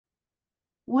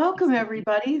Welcome,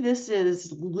 everybody. This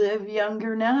is Live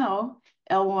Younger Now,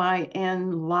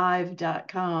 lynlive.com.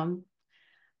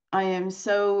 I am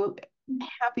so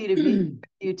happy to be with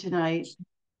you tonight.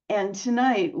 And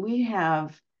tonight we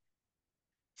have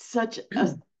such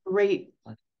a great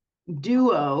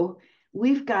duo.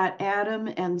 We've got Adam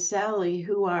and Sally,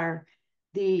 who are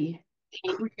the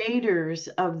creators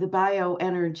of the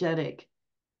bioenergetic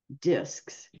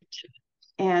discs.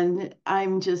 And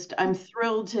I'm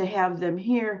thrilled to have them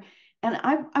here. And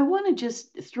I want to just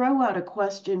throw out a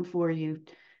question for you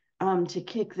to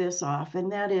kick this off.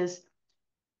 And that is,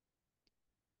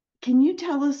 can you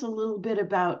tell us a little bit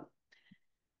about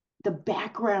the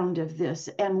background of this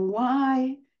and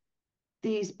why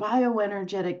these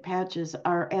bioenergetic patches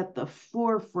are at the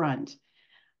forefront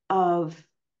of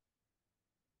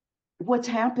what's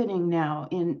happening now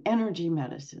in energy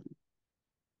medicine?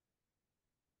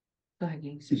 Go ahead,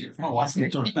 you. Oh, I see.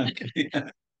 Okay.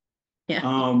 Yeah.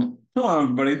 Hello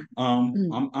everybody.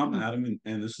 I'm Adam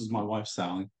and this is my wife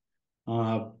Sally.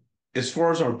 As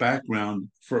far as our background,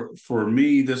 for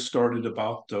me, this started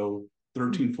about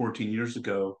 13, 14 years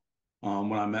ago,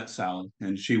 when I met Sally,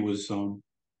 and she was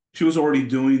already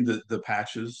doing the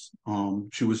patches.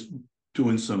 She was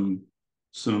doing some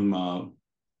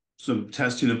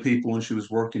testing of people, and she was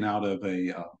working out of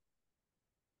a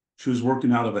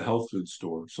health food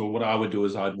store. So what I would do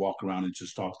is I'd walk around and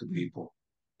just talk to people.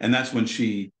 And that's when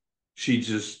she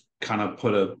just kind of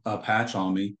put a patch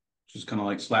on me, just kind of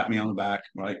like slapped me on the back,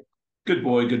 right? Good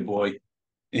boy, good boy.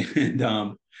 And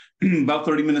about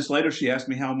 30 minutes later, she asked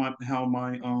me how my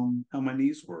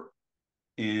knees were.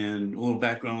 And a little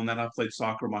background on that, I played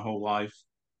soccer my whole life,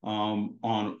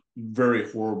 on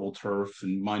very horrible turf,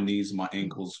 and my knees and my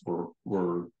ankles were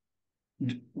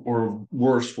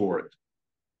worse for it.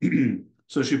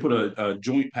 So she put a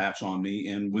joint patch on me,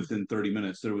 and within 30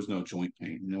 minutes, there was no joint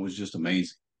pain. And it was just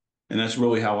amazing. And that's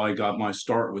really how I got my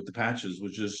start with the patches,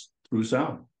 was just through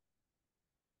Sally.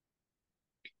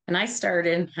 And I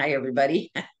started, hi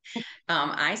everybody.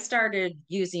 I started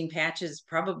using patches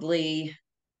probably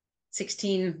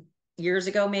 16 years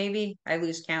ago, maybe. I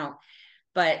lose count,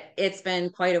 but it's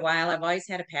been quite a while. I've always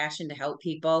had a passion to help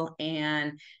people.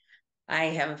 And I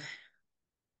have,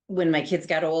 when my kids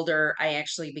got older, I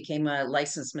actually became a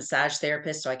licensed massage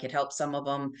therapist so I could help some of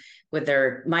them with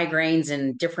their migraines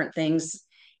and different things.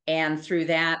 And through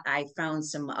that, I found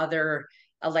some other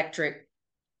electric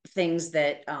things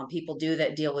that people do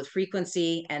that deal with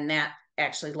frequency. And that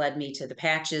actually led me to the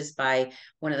patches by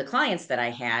one of the clients that I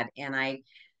had. And I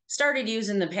started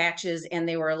using the patches, and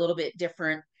they were a little bit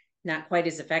different, not quite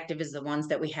as effective as the ones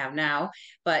that we have now,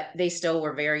 but they still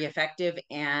were very effective.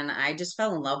 And I just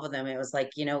fell in love with them. It was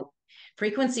like,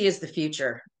 frequency is the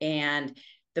future. And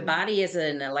the body is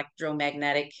an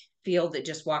electromagnetic field that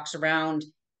just walks around,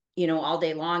 all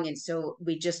day long. And so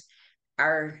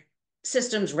our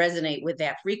systems resonate with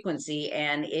that frequency,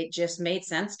 and it just made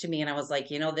sense to me. And I was like,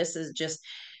 this is just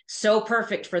so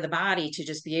perfect for the body to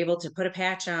just be able to put a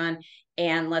patch on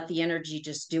and let the energy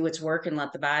just do its work and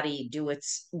let the body do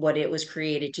what it was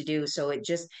created to do. So it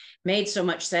just made so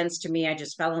much sense to me. I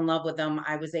just fell in love with them.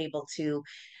 I was able to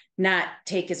not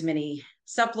take as many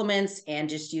supplements and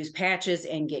just use patches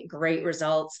and get great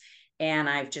results. And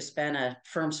I've just been a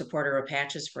firm supporter of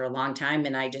patches for a long time.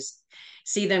 And I just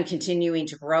see them continuing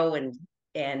to grow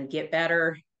and get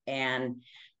better, and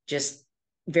just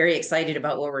very excited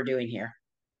about what we're doing here.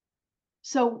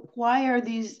 So why are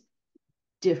these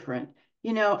different?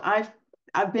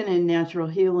 I've been in natural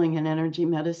healing and energy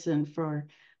medicine for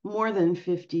more than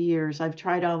 50 years. I've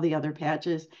tried all the other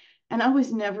patches, and I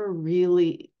was never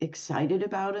really excited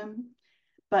about them.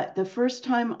 But the first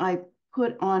time I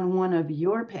put on one of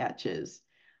your patches,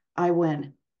 I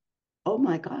went, oh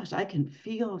my gosh, I can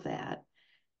feel that.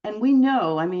 And we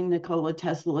know, I mean, Nikola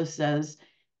Tesla says,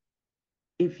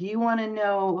 if you want to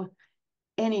know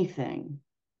anything,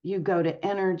 you go to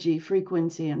energy,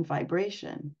 frequency, and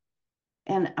vibration.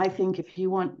 And I think if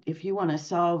you want to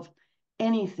solve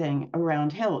anything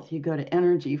around health, you go to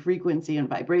energy, frequency, and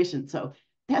vibration. So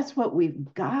that's what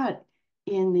we've got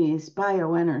in these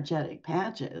bioenergetic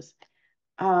patches.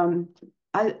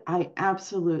 I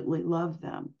absolutely love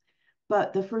them.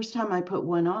 But the first time I put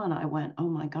one on, I went, oh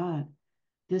my God,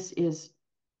 this is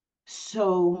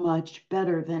so much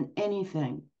better than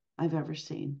anything I've ever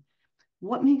seen.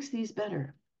 What makes these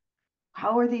better?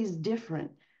 How are these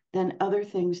different than other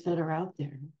things that are out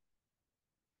there?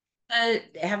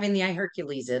 Having the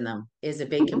iHercules in them is a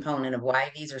big component of why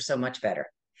these are so much better.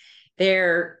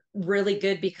 They're really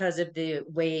good because of the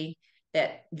way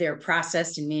that they're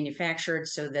processed and manufactured,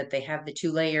 so that they have the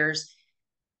two layers.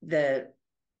 The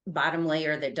bottom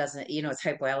layer that doesn't, it's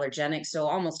hypoallergenic. So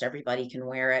almost everybody can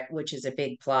wear it, which is a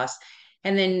big plus.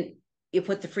 And then you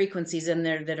put the frequencies in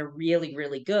there that are really,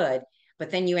 really good. But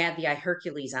then you add the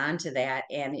iHercules onto that,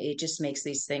 and it just makes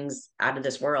these things out of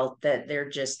this world that they're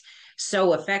just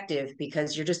so effective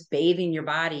because you're just bathing your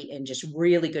body in just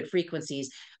really good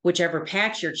frequencies. Whichever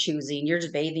patch you're choosing, you're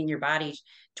just bathing your body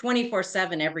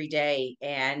 24/7 every day.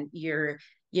 And you're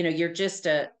just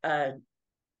a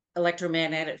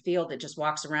electromagnetic field that just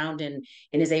walks around and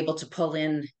is able to pull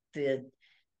in the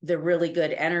really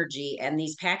good energy. And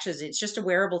these patches, it's just a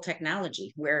wearable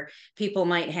technology where people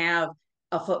might have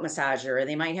a foot massager, or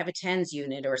they might have a TENS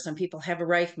unit, or some people have a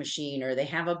Rife machine, or they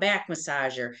have a back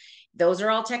massager. Those are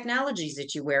all technologies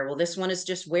that you wear. Well, this one is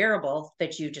just wearable,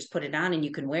 that you just put it on and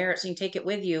you can wear it, so you can take it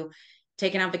with you,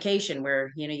 taking on vacation,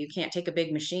 where you can't take a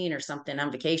big machine or something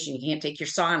on vacation. You can't take your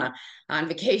sauna on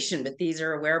vacation, but these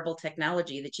are a wearable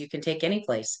technology that you can take any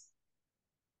place.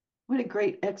 What a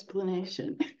great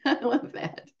explanation. I love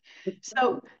that.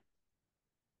 So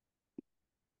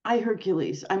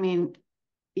iHercules, I mean,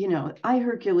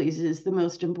 iHercules is the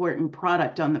most important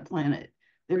product on the planet.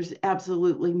 There's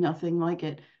absolutely nothing like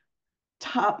it.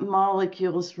 Top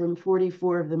molecules from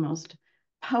 44 of the most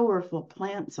powerful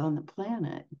plants on the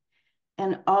planet.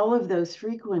 And all of those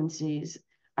frequencies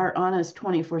are on us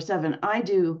 24/7.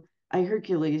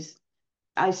 iHercules,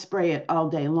 I spray it all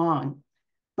day long.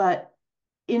 But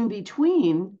in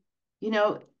between,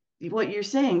 what you're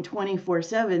saying,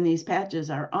 24/7, these patches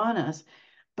are on us,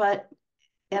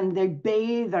 and they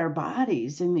bathe our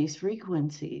bodies in these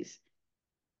frequencies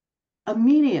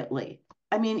immediately.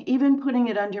 I mean, even putting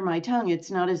it under my tongue, it's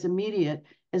not as immediate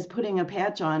as putting a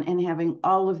patch on and having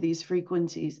all of these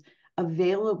frequencies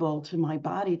available to my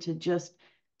body to just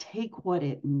take what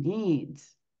it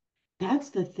needs. That's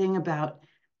the thing about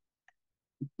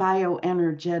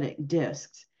bioenergetic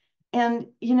discs. And,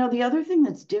 the other thing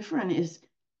that's different is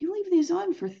you leave these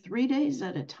on for 3 days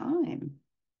at a time.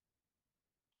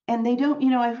 And they don't,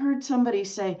 I've heard somebody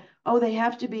say, oh, they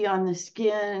have to be on the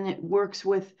skin and it works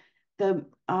with the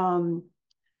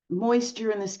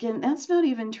moisture in the skin. That's not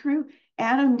even true.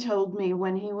 Adam told me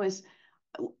when he was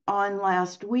on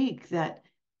last week that,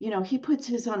 he puts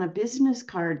his on a business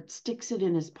card, sticks it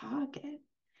in his pocket.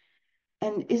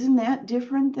 And isn't that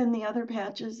different than the other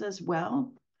patches as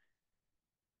well?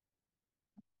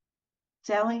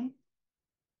 Sally?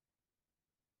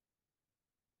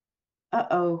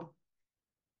 Uh-oh.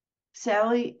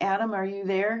 Sally, Adam, are you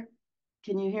there?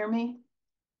 Can you hear me?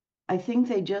 I think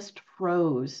they just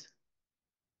froze.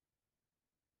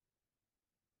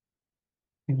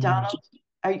 Donald,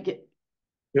 are you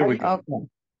There are we you, go. Okay.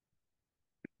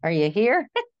 Are you here?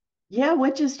 yeah,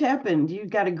 what just happened? You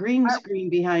got a green Our- screen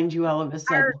behind you all of a Our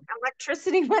sudden.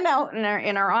 electricity went out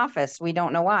in our office. We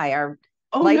don't know why. Our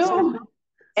Oh lights no.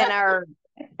 and our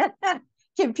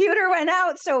computer went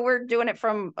out, so we're doing it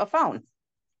from a phone.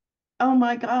 Oh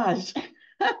my gosh.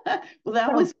 Well, that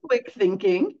So, was quick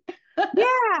thinking.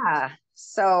 yeah.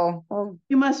 So well,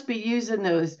 You must be using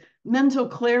those mental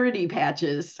clarity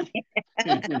patches.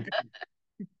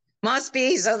 must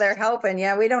be. So they're helping.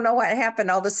 Yeah, we don't know what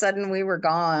happened. All of a sudden we were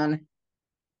gone.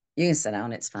 You can sit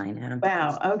down. It's fine, Adam.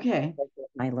 Wow. Okay.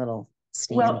 My little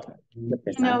stand. Well, Put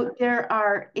this on. there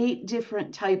are 8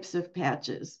 different types of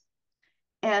patches,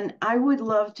 and I would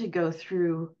love to go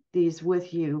through these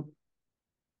with you.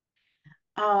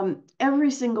 Every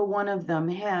single one of them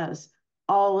has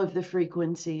all of the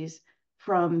frequencies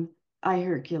from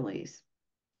iHercules.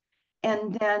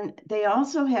 And then they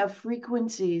also have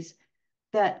frequencies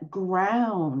that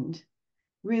ground,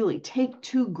 really take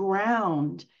to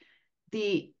ground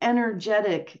the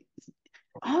energetic,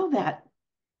 all that,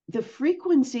 the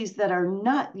frequencies that are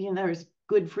not, there's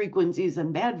good frequencies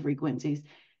and bad frequencies.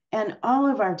 And all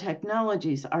of our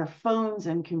technologies, our phones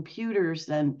and computers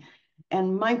and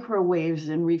microwaves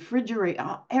and refrigerate,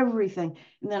 everything.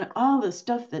 And then all the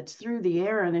stuff that's through the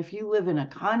air. And if you live in a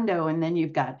condo and then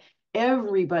you've got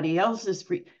everybody else's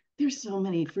there's so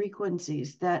many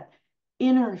frequencies that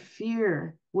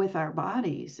interfere with our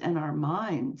bodies and our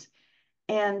minds.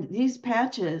 And these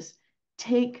patches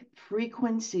take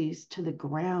frequencies to the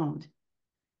ground,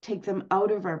 take them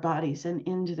out of our bodies and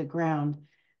into the ground.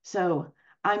 So,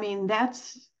 I mean,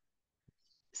 that's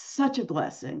such a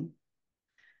blessing.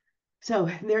 So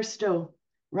they're still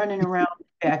running around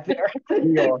back there.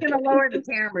 I'm gonna lower the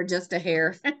camera just a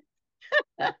hair.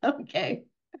 Okay.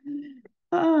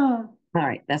 Oh, All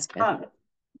right, that's good.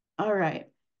 all right.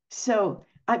 So,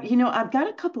 I've got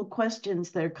a couple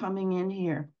questions that are coming in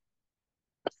here.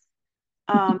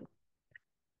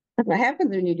 What happens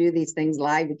when you do these things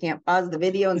live? You can't pause the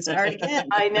video and start again.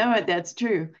 I know it. That's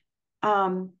true.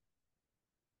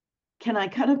 can I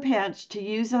cut a patch to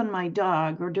use on my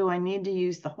dog, or do I need to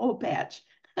use the whole patch?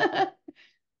 I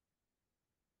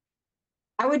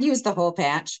would use the whole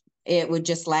patch. It would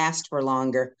just last for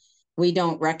longer. We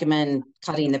don't recommend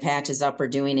cutting the patches up or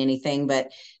doing anything,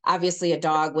 but obviously a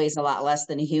dog weighs a lot less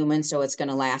than a human, so it's going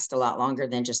to last a lot longer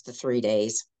than just the 3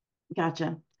 days.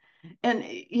 Gotcha. And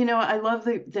I love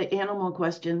the animal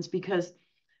questions, because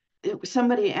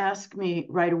somebody asked me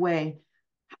right away,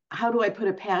 how do I put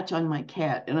a patch on my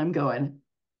cat? And I'm going,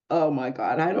 oh my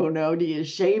God, I don't know. Do you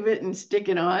shave it and stick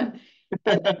it on?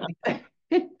 And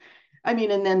I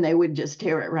mean, and then they would just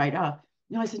tear it right off.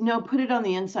 No, I said, no, put it on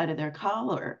the inside of their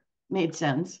collar. Made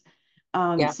sense.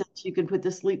 Yeah. Since you could put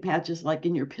the sleep patches like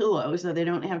in your pillow, so they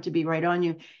don't have to be right on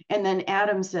you. And then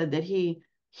Adam said that he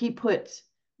puts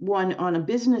one on a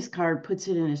business card, puts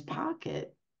it in his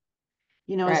pocket,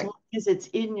 as Right. long as it's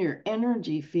in your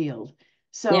energy field. Yeah.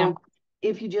 So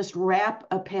if you just wrap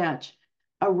a patch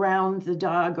around the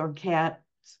dog or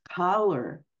cat's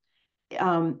collar,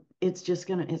 it's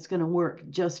gonna work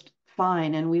just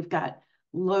fine. And we've got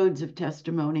loads of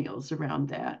testimonials around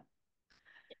that.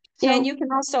 Yeah, and So you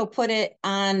can also put it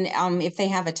on if they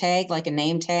have a tag, like a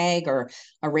name tag or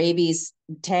a rabies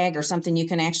tag or something, you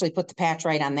can actually put the patch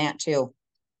right on that too.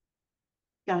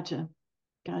 gotcha.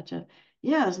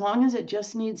 Yeah, as long as it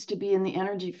just needs to be in the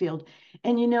energy field.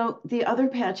 And the other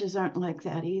patches aren't like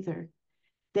that either.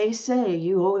 They say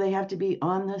they have to be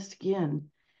on the skin.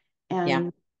 Yeah.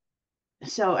 And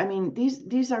so, I mean,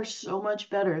 these are so much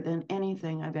better than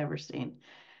anything I've ever seen.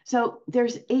 So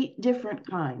there's 8 different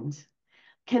kinds.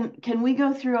 Can we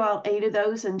go through all 8 of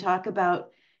those and talk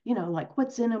about, like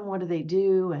what's in them, what do they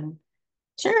do? And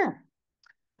Sure.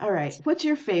 all right, what's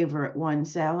your favorite one,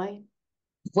 Sally?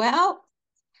 Well,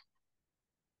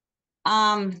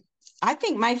 I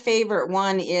think my favorite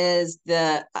one is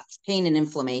the pain and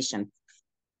inflammation,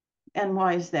 And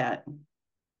why is that?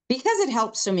 because it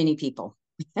helps so many people.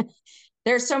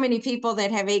 There's so many people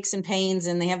that have aches and pains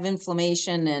and they have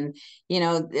inflammation, and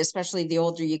especially the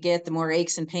older you get, the more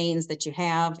aches and pains that you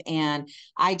have. And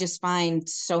I just find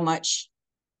so much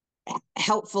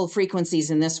helpful frequencies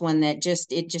in this one that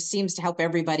it just seems to help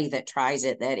everybody that tries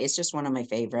it. That it's just one of my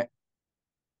favorite.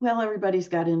 Well, everybody's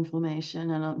got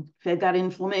inflammation, and if they've got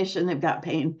inflammation, they've got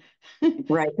pain.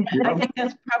 Right. I think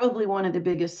that's probably one of the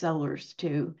biggest sellers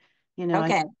too.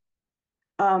 Okay.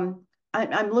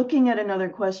 I'm looking at another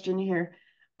question here.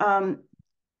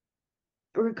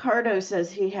 Ricardo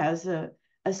says he has a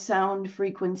sound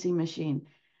frequency machine.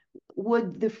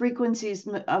 Would the frequencies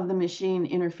of the machine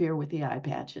interfere with the eye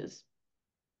patches?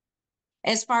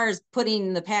 As far as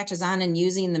putting the patches on and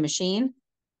using the machine,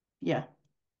 Yeah.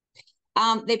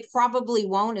 they probably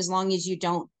won't, as long as you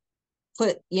don't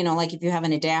put, like if you have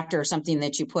an adapter or something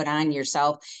that you put on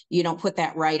yourself, you don't put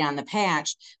that right on the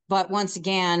patch. But once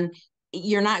again,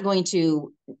 you're not going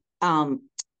to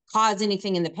cause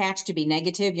anything in the patch to be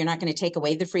negative. You're not going to take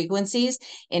away the frequencies.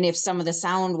 And if some of the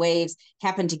sound waves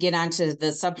happen to get onto the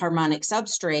subharmonic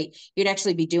substrate, you'd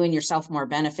actually be doing yourself more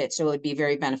benefit. So it would be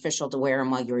very beneficial to wear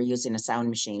them while you're using a sound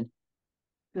machine.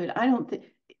 Good. I don't think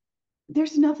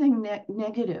there's nothing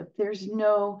negative.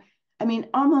 I mean,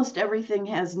 almost everything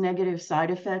has negative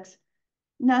side effects.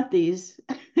 Not these.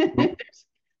 there's,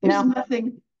 No.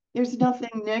 there's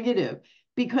nothing negative,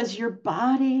 because your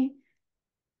body,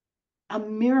 a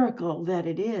miracle that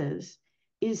it is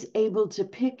able to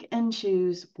pick and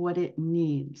choose what it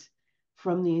needs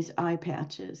from these eye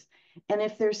patches. And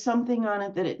if there's something on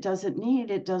it that it doesn't need,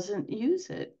 it doesn't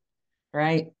use it.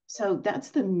 Right. So that's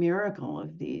the miracle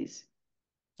of these.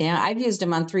 Yeah, I've used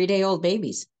them on 3-day-old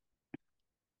babies.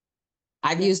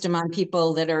 I've used them on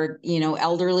people that are,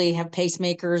 elderly, have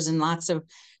pacemakers and lots of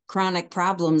chronic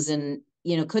problems, and,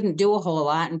 couldn't do a whole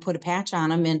lot, and put a patch on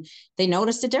them and they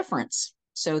noticed a difference.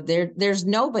 So there's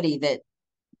nobody that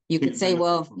you could say,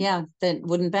 well, yeah, that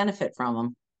wouldn't benefit from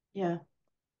them. Yeah.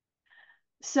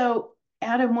 So,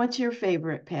 Adam, what's your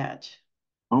favorite patch?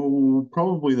 Oh,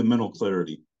 probably the mental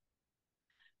clarity.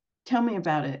 Tell me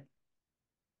about it.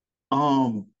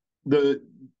 Um, the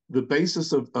the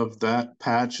basis of that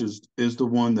patch is the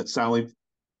one that Sally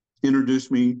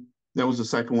introduced me. That was the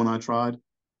second one I tried.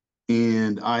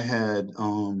 And I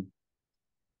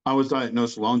was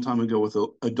diagnosed a long time ago with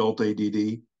adult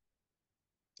ADD,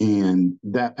 and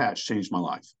that patch changed my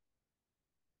life.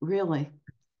 Really?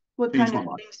 What Changed kind my of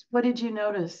life. things? What did you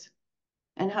notice?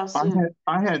 And how soon?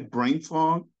 I had brain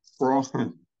fog,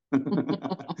 brain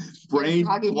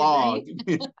fog.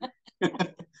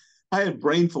 I had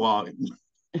brain fog.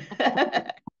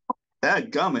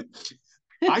 That gummit.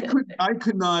 I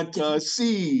could not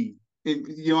see.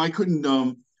 I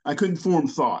couldn't form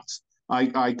thoughts.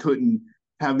 I couldn't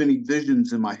have any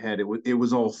visions in my head. It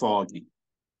was all foggy.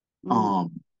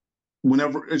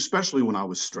 Whenever, especially when I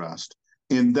was stressed,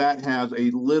 and that has a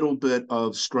little bit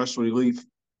of stress relief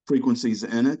frequencies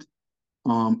in it.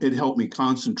 It helped me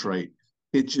concentrate.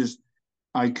 It just,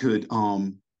 I could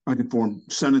form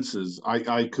sentences.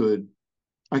 I could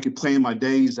plan my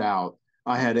days out.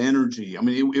 I had energy. I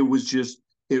mean,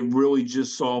 it really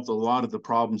just solved a lot of the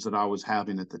problems that I was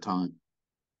having at the time.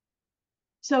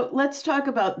 So let's talk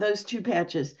about those two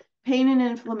patches, pain and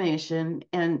inflammation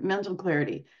and mental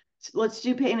clarity. So let's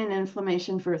do pain and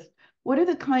inflammation first. What are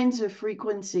the kinds of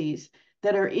frequencies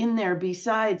that are in there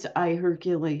besides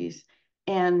iHercules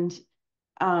and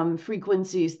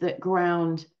frequencies that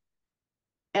ground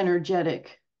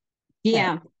energetic?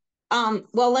 Yeah.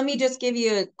 Well, let me just give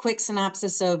you a quick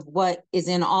synopsis of what is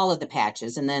in all of the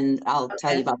patches, and then I'll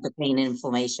tell you about the pain and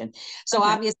inflammation. So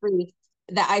obviously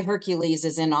the iHercules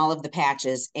is in all of the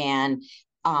patches. And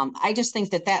I just think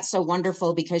that that's so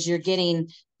wonderful because you're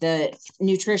getting the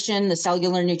nutrition, the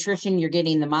cellular nutrition, you're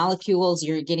getting the molecules,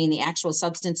 you're getting the actual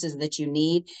substances that you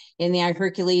need in the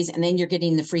iHercules, and then you're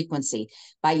getting the frequency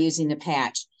by using the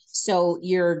patch. So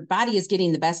your body is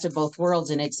getting the best of both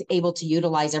worlds and it's able to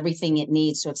utilize everything it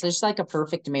needs. So it's just like a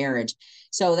perfect marriage.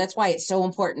 So that's why it's so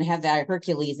important to have the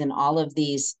iHercules in all of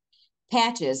these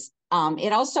patches.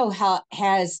 It also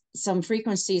has some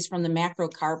frequencies from the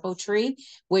macrocarpo tree,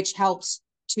 which helps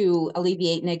to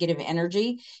alleviate negative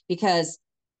energy, because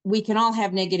we can all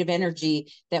have negative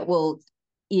energy that will,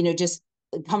 just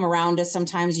come around us.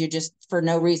 Sometimes you just, for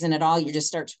no reason at all, you just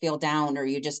start to feel down, or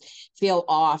you just feel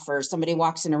off, or somebody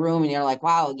walks in a room and you're like,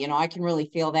 wow, I can really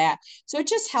feel that. So it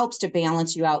just helps to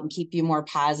balance you out and keep you more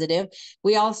positive.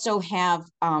 We also have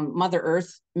Mother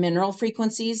Earth mineral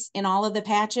frequencies in all of the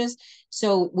patches.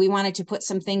 So we wanted to put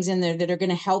some things in there that are going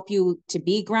to help you to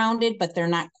be grounded, but they're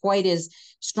not quite as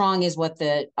strong as what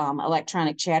the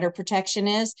electronic chatter protection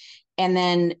is. And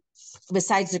then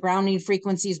besides the grounding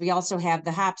frequencies, we also have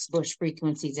the hops bush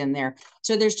frequencies in there.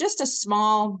 So there's just a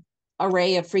small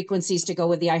array of frequencies to go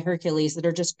with the iHercules that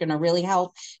are just going to really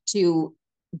help to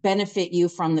benefit you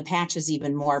from the patches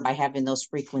even more by having those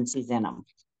frequencies in them.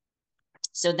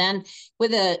 So then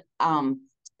with a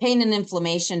pain and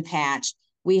inflammation patch,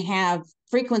 we have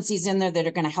frequencies in there that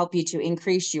are going to help you to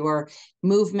increase your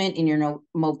movement and your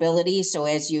mobility. So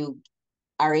as you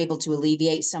are able to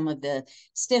alleviate some of the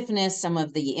stiffness, some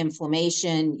of the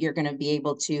inflammation, you're going to be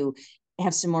able to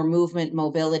have some more movement,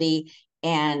 mobility.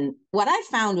 And what I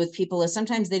found with people is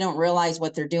sometimes they don't realize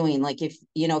what they're doing. Like if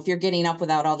you're getting up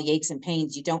without all the aches and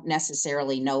pains, you don't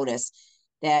necessarily notice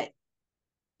that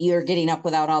you're getting up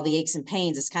without all the aches and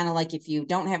pains. It's kind of like if you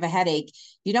don't have a headache,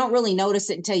 you don't really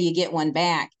notice it until you get one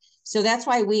back. So that's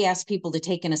why we ask people to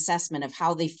take an assessment of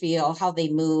how they feel, how they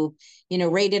move,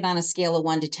 rate it on a scale of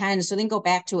 1 to 10. So then go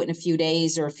back to it in a few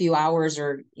days or a few hours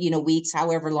or, weeks,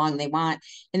 however long they want.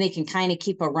 And they can kind of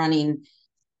keep a running,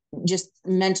 just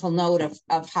mental note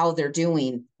of how they're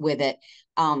doing with it.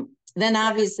 Then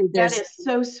obviously that is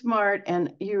so smart.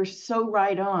 And you're so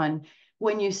right on.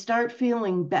 When you start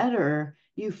feeling better,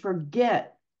 you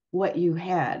forget what you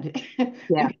had.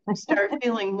 Yeah. You start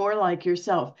feeling more like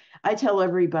yourself. I tell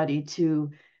everybody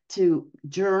to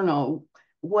journal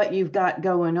what you've got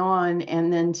going on,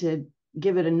 and then to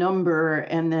give it a number,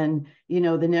 and then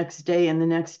the next day and the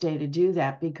next day to do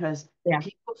that, because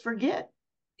people forget.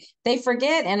 They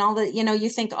forget, and all the you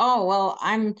think, oh well,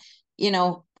 I'm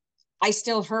I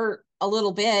still hurt a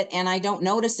little bit and I don't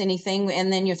notice anything,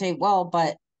 and then you say, well,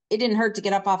 but it didn't hurt to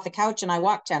get up off the couch and I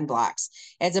walked 10 blocks,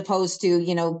 as opposed to,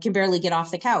 can barely get off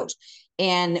the couch.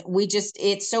 And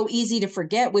it's so easy to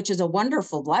forget, which is a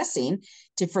wonderful blessing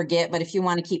to forget. But if you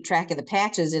want to keep track of the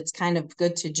patches, it's kind of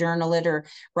good to journal it or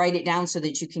write it down so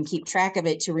that you can keep track of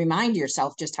it, to remind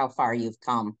yourself just how far you've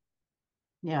come.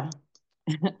 Yeah.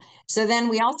 So then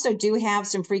we also do have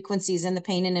some frequencies in the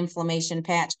pain and inflammation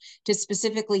patch to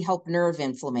specifically help nerve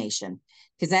inflammation,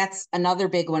 because that's another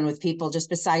big one with people, just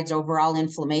besides overall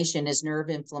inflammation, is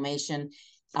nerve inflammation.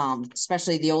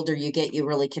 Especially the older you get, you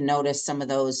really can notice some of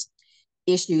those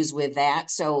issues with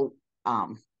that. So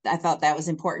I thought that was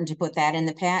important to put that in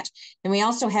the patch. And we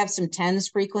also have some TENS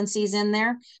frequencies in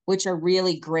there, which are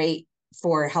really great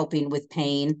for helping with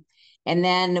pain. And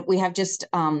then we have just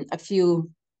a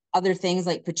few other things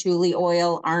like patchouli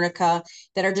oil, arnica,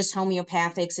 that are just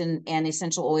homeopathics and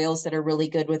essential oils that are really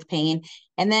good with pain.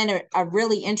 And then a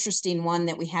really interesting one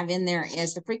that we have in there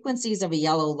is the frequencies of a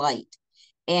yellow light.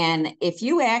 And if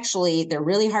you they're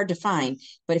really hard to find,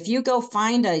 but if you go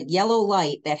find a yellow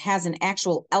light that has an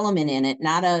actual element in it,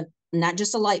 not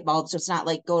just a light bulb. So it's not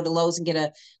like go to Lowe's and get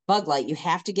a bug light. You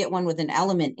have to get one with an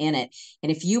element in it.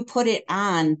 And if you put it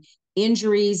on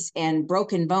injuries and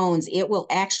broken bones, it will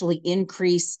actually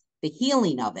increase the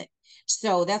healing of it.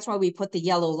 So that's why we put the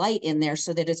yellow light in there,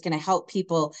 so that it's going to help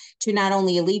people to not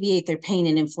only alleviate their pain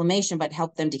and inflammation, but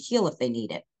help them to heal if they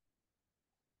need it.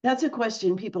 That's a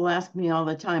question people ask me all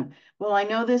the time. Well, I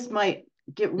know this might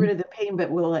get rid of the pain,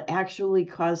 but will it actually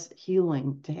cause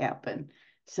healing to happen?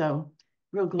 So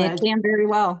real glad. It can very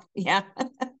well. Yeah.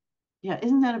 Yeah,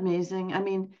 isn't that amazing? I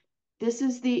mean, this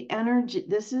is the energy,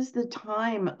 this is the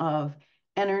time of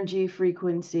energy,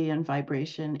 frequency, and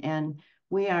vibration. And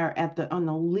we are on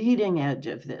the leading edge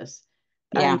of this.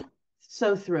 Yeah. I'm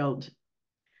so thrilled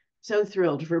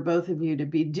for both of you to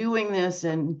be doing this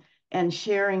and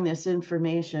sharing this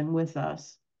information with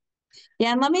us.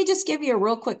 Yeah, and let me just give you a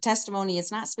real quick testimony.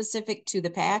 It's not specific to the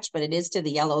patch, but it is to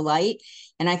the yellow light.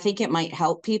 And I think it might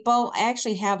help people. I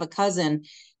actually have a cousin,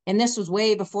 and this was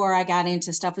way before I got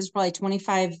into stuff. It was probably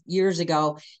 25 years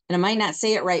ago. And I might not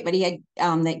say it right, but he had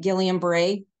that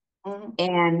Guillain-Barré.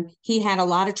 And he had a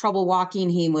lot of trouble walking.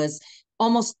 He was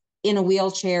almost in a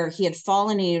wheelchair. He had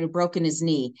fallen and he had broken his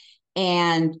knee.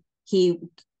 And he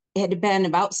had been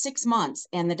about 6 months,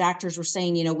 and the doctors were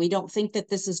saying, we don't think that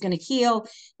this is going to heal.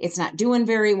 It's not doing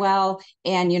very well.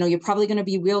 And, you're probably going to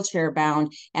be wheelchair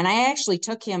bound. And I actually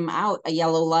took him out a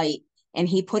yellow light, and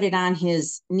he put it on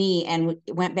his knee and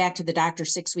went back to the doctor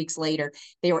 6 weeks later.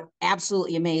 They were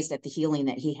absolutely amazed at the healing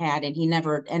that he had, and he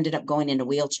never ended up going into a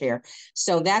wheelchair.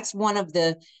 So that's one of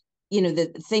the,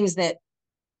 the things that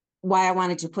why I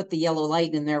wanted to put the yellow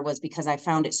light in there, was because I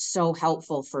found it so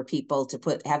helpful for people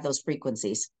to have those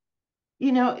frequencies.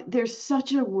 There's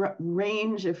such a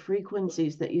range of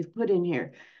frequencies that you've put in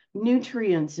here,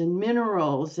 nutrients and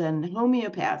minerals and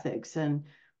homeopathics and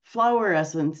flower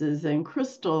essences and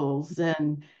crystals.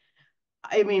 And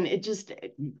I mean, it just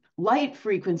light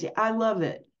frequency. I love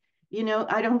it.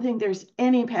 I don't think there's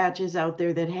any patches out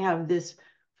there that have this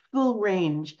full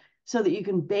range so that you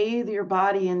can bathe your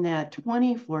body in that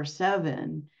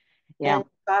 24/7. Yeah. And your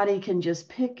body can just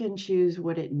pick and choose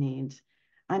what it needs.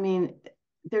 I mean,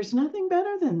 there's nothing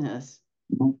better than this.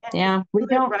 Yeah, we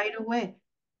don't right away.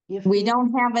 We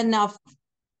don't have enough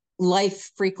life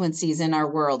frequencies in our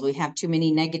world. We have too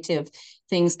many negative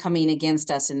things coming against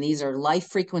us, and these are life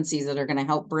frequencies that are going to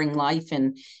help bring life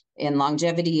and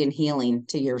longevity and healing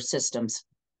to your systems.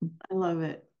 I love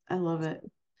it. I love it.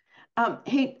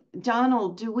 Hey,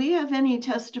 Donald, do we have any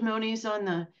testimonies on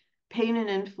the pain and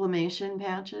inflammation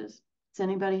patches? Does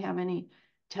anybody have any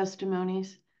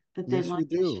testimonies that they'd like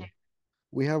to share?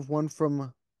 We have one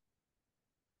from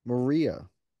Maria.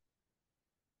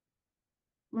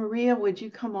 Maria, would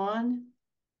you come on?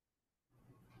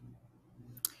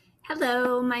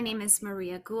 Hello, my name is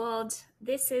Maria Gould.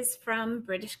 This is from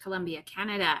British Columbia,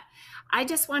 Canada. I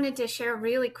just wanted to share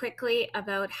really quickly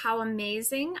about how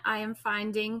amazing I am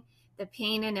finding the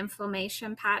pain and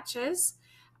inflammation patches.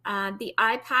 The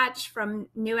iPatch from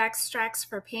New Extracts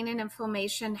for Pain and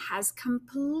Inflammation has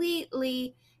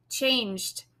completely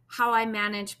changed how I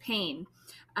manage pain.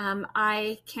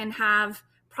 I can have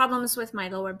problems with my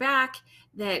lower back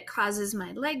that causes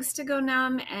my legs to go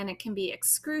numb, and it can be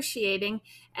excruciating.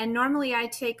 And normally I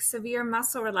take severe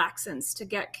muscle relaxants to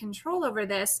get control over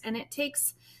this, and it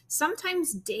takes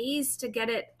sometimes days to get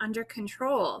it under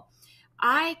control.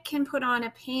 I can put on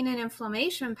a pain and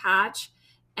inflammation patch,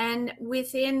 and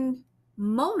within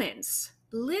moments,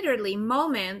 literally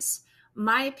moments,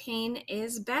 my pain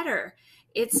is better.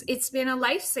 It's been a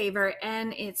lifesaver,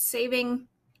 and it's saving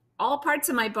all parts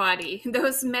of my body.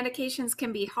 Those medications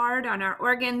can be hard on our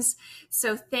organs.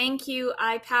 So thank you,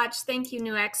 iPatch. Thank you,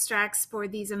 New Extracts, for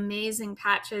these amazing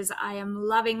patches. I am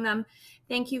loving them.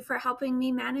 Thank you for helping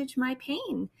me manage my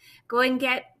pain. Go and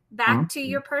get back to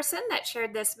your person that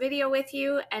shared this video with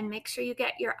you, and make sure you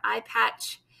get your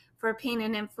iPatch for pain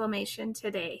and inflammation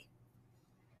today.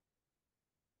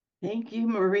 Thank you,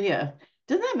 Maria.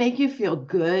 Doesn't that make you feel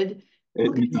good?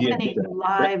 Look at how many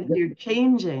lives you're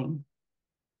changing.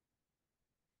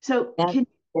 So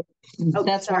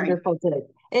that's wonderful.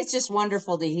 It's just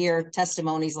wonderful to hear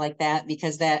testimonies like that,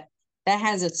 because that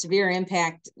has a severe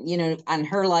impact, on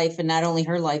her life, and not only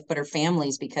her life, but her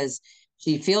family's, because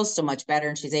she feels so much better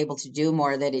and she's able to do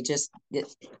more, that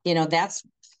that's,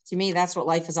 to me, that's what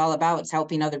life is all about. It's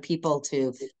helping other people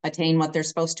to attain what they're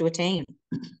supposed to attain.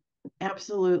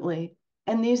 Absolutely.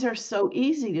 And these are so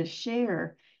easy to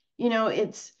share.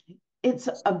 It's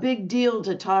a big deal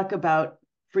to talk about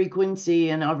frequency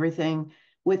and everything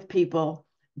with people,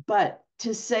 but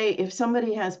to say, if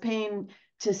somebody has pain,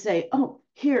 to say, oh,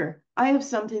 here, I have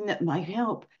something that might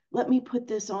help. Let me put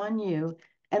this on you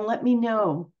and let me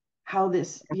know how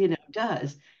this,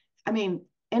 does. I mean,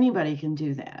 anybody can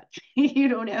do that. You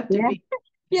don't have to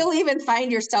be You'll even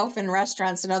find yourself in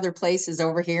restaurants and other places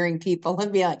overhearing people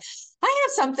and be like, I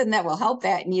have something that will help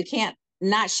that. And you can't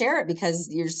not share it because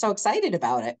you're so excited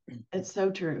about it. It's so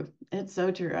true. It's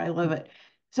so true. I love it.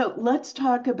 So let's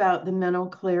talk about the mental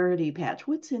clarity patch.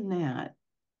 What's in that?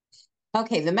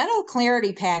 Okay, the mental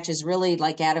clarity patch is really,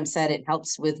 like Adam said, it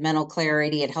helps with mental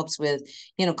clarity. It helps with,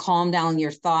 calm down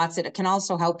your thoughts. It can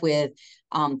also help with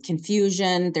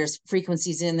confusion. There's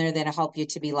frequencies in there that help you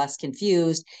to be less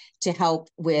confused, to help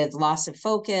with loss of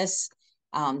focus.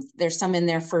 There's some in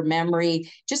there for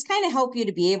memory, just kind of help you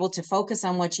to be able to focus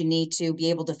on what you need to, be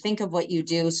able to think of what you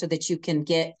do so that you can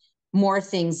get more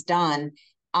things done.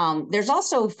 There's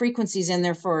also frequencies in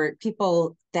there for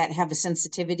people that have a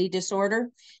sensitivity disorder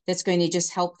that's going to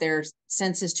just help their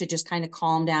senses to just kind of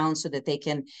calm down so that they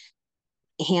can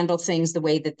handle things the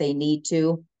way that they need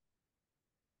to.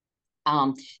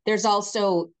 There's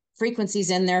also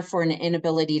frequencies in there for an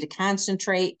inability to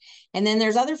concentrate. And then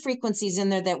there's other frequencies in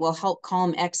there that will help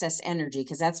calm excess energy,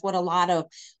 because that's what a lot of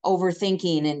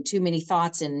overthinking and too many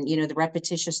thoughts and, the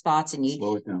repetitious thoughts, and you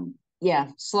Slow it down. Yeah,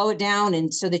 slow it down,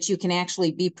 and so that you can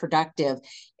actually be productive.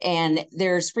 And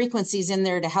there's frequencies in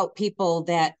there to help people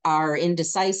that are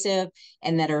indecisive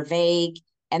and that are vague.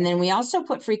 And then we also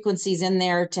put frequencies in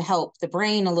there to help the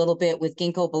brain a little bit with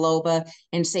ginkgo biloba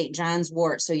and St. John's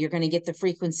wort. So you're going to get the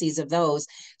frequencies of those.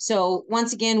 So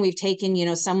once again, we've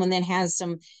taken, someone that has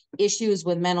some issues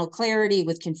with mental clarity,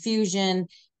 with confusion,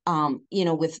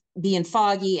 with being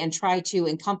foggy, and try to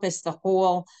encompass the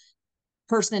whole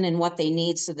person and what they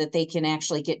need so that they can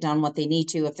actually get done what they need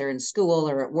to if they're in school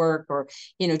or at work, or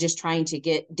just trying to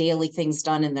get daily things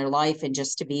done in their life, and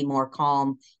just to be more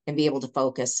calm and be able to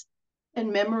focus.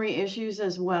 And memory issues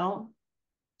as well?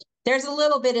 There's a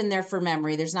little bit in there for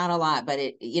memory. There's not a lot, but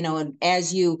and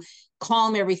as you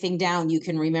calm everything down, you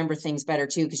can remember things better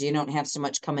too, because you don't have so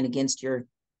much coming against your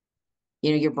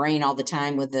brain all the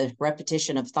time with the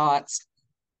repetition of thoughts.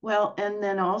 Well, and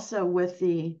then also with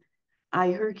the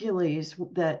iHercules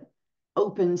that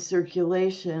opens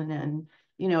circulation,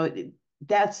 and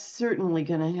that's certainly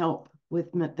going to help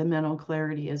with the mental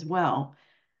clarity as well.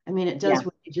 I mean, it does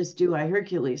what you just do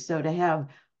iHercules. So to have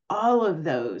all of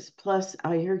those plus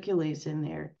iHercules in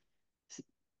there,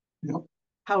 Yep.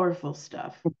 powerful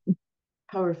stuff.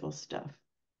 Powerful stuff.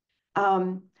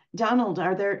 Donald,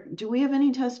 do we have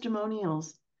any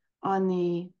testimonials on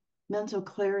the mental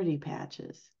clarity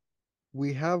patches?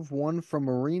 We have one from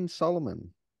Maureen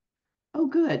Solomon. Oh,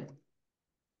 good.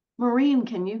 Maureen,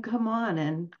 can you come on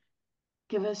and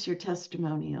give us your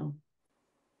testimonial?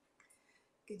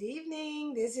 Good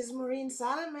evening. This is Maureen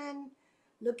Solomon.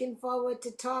 Looking forward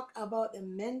to talk about the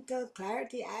mental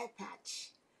clarity eye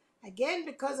patch. Again,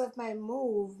 because of my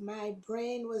move, my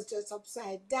brain was just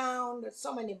upside down. There's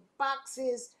so many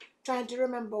boxes, trying to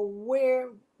remember where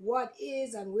what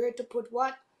is and where to put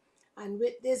what. And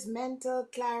with this mental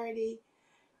clarity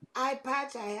eye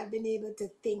patch, I have been able to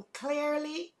think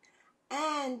clearly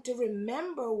and to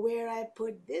remember where I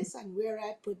put this and where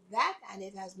I put that, and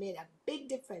it has made a big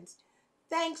difference.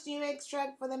 Thanks, New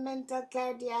Extract, for the mental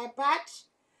clarity eye patch,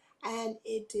 and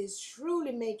it is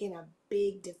truly making a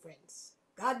big difference.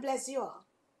 God bless you all.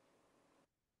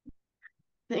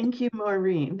 Thank you,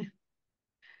 Maureen.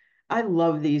 I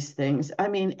love these things. I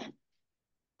mean,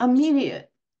 immediate.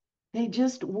 They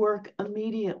just work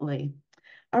immediately.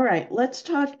 All right, let's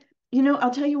talk.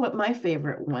 I'll tell you what my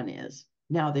favorite one is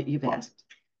now that you've asked.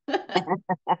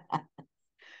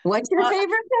 What's your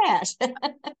favorite patch?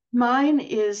 Mine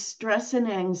is stress and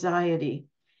anxiety.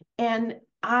 And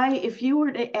if you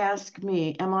were to ask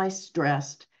me, am I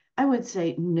stressed? I would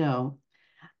say no.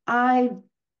 I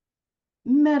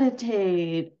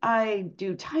meditate, I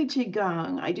do Tai Chi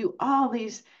Gong, I do all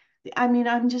these. I mean,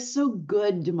 I'm just so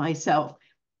good to myself.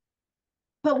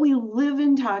 But we live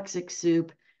in toxic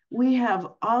soup. We have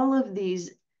all of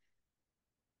these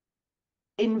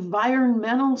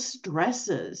environmental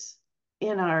stresses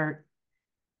in our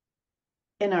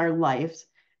lives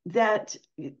that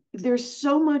there's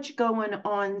so much going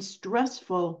on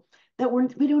stressful that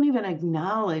we don't even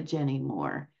acknowledge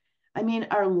anymore. I mean,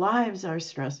 our lives are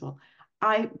stressful.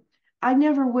 I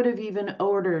never would have even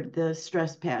ordered the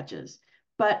stress patches,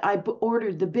 but I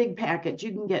ordered the big package.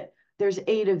 There's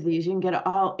 8 of these. You can get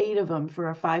all 8 of them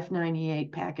for a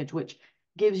 $5.98 package, which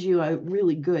gives you a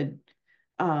really good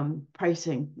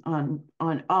pricing on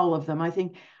all of them. I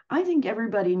think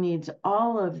everybody needs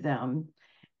all of them.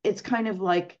 It's kind of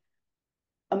like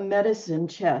a medicine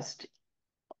chest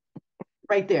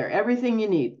right there, everything you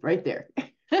need right there.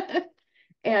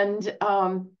 And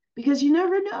because you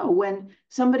never know when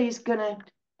somebody's going to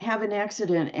have an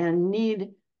accident and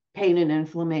need pain and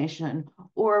inflammation,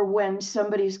 or when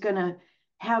somebody's going to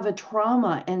have a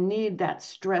trauma and need that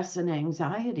stress and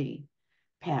anxiety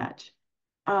patch.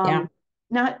 Yeah.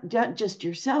 Not just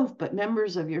yourself, but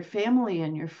members of your family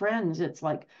and your friends. It's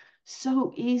like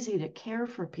so easy to care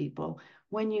for people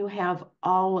when you have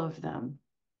all of them.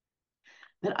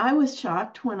 But I was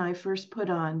shocked when I first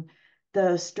put on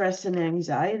the stress and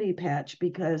anxiety patch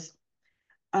because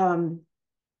um,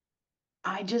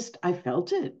 I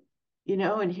felt it,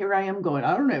 and here I am going,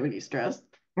 I don't have any stress.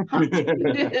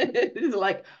 It's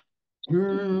like,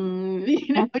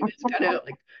 just kind of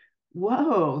like,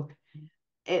 whoa.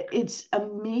 It's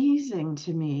amazing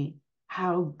to me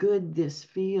how good this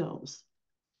feels.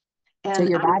 So And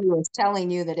your body was telling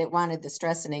you that it wanted the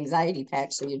stress and anxiety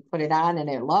patch, so you'd put it on and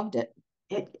it loved it.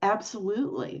 it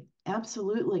absolutely,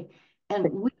 absolutely.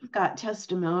 And we've got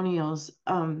testimonials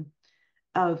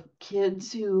of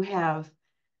kids who have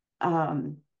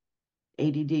ADD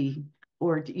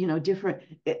or different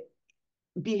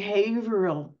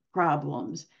behavioral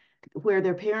problems where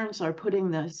their parents are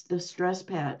putting the stress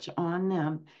patch on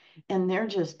them, and they're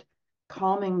just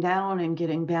calming down and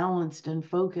getting balanced and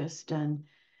focused, and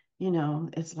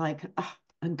it's like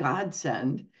a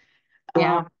godsend.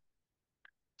 Yeah.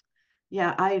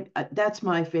 Yeah, I that's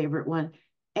my favorite one.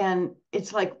 And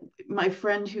it's like my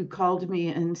friend who called me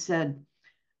and said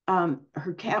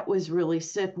her cat was really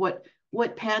sick.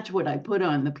 What patch would I put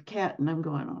on the cat? And I'm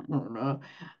going, I don't know.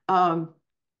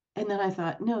 And then I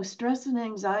thought, no, stress and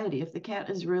anxiety. If the cat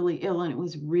is really ill, and it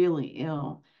was really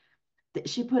ill,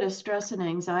 she put a stress and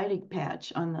anxiety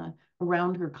patch on the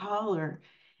around her collar.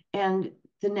 And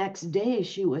the next day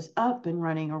she was up and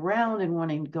running around and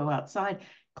wanting to go outside,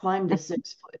 climbed a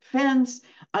 6-foot fence.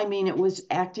 I mean, it was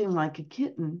acting like a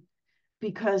kitten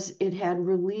because it had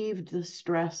relieved the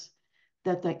stress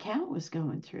that that cat was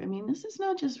going through. I mean, this is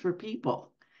not just for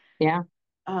people. Yeah.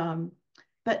 Um,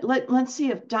 but let's see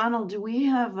if Donald, do we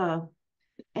have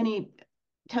any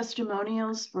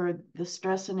testimonials for the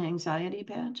stress and anxiety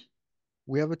patch?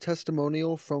 We have a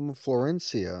testimonial from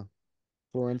Florencia.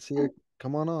 Florencia, Oh,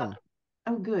 come on.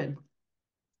 oh, good.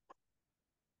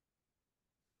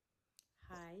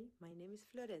 Hi, my name is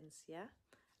Florencia.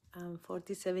 I'm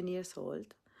 47 years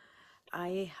old.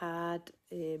 I had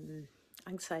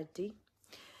anxiety,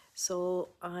 so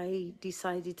I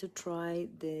decided to try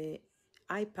the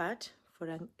iPad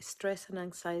for stress and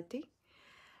anxiety,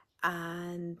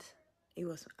 and it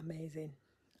was amazing.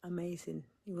 Amazing.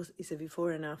 It's a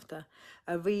before and after.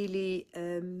 I really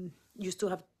used to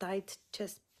have tight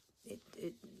chest,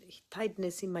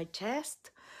 tightness in my chest,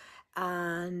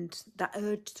 and that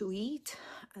urge to eat,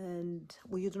 and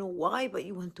well, you don't know why, but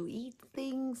you want to eat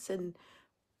things, and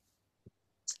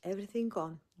everything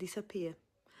gone, disappear.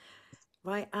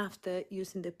 Right after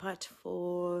using the patch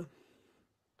for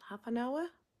half an hour,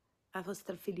 I was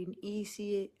start feeling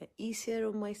easier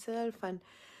on myself, and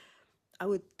I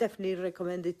would definitely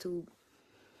recommend it to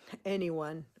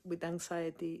anyone with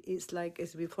anxiety.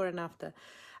 It's before and after.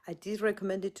 I did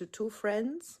recommend it to 2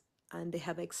 friends, and they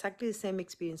have exactly the same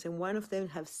experience, and one of them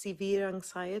has severe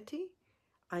anxiety,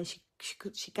 and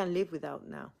she can live without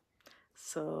now.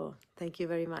 So thank you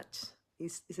very much.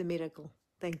 It's a miracle.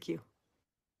 Thank you.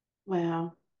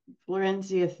 Wow.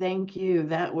 Florencia, thank you.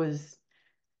 That was,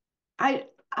 I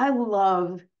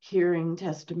love hearing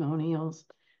testimonials.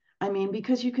 I mean,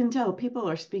 because you can tell people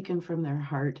are speaking from their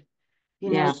heart.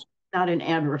 Yeah. Not an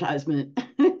advertisement.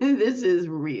 This is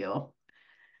real.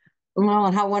 Well,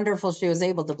 and how wonderful she was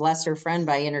able to bless her friend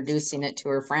by introducing it to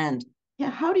her friend. Yeah,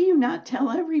 how do you not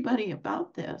tell everybody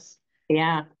about this?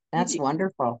 Yeah, that's You,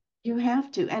 wonderful. you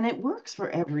have to, and it works for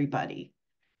everybody.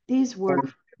 These work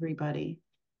for everybody.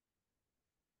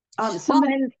 Well,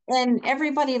 Somebody, and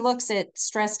everybody looks at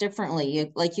stress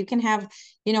differently. You can have,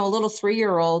 a little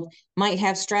 3-year-old might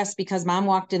have stress because mom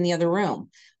walked in the other room,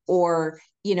 or,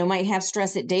 might have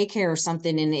stress at daycare or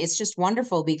something. And it's just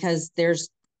wonderful because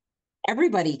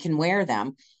everybody can wear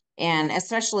them. And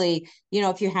especially,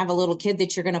 if you have a little kid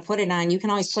that you're going to put it on, you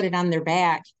can always put it on their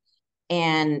back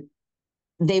and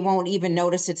they won't even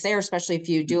notice it's there, especially if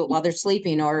you do it while they're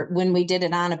sleeping. Or when we did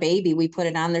it on a baby, we put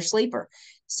it on their sleeper.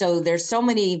 So there's so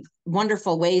many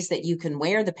wonderful ways that you can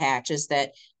wear the patches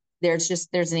that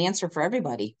there's an answer for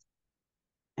everybody.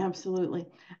 absolutely.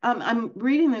 I'm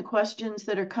reading the questions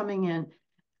that are coming in.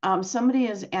 Somebody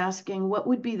is asking, what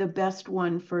would be the best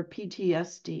one for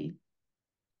PTSD?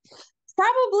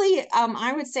 Probably,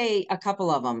 I would say a couple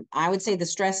of them. I would say the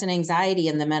stress and anxiety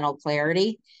and the mental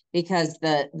clarity, because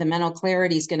the mental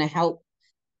clarity is going to help,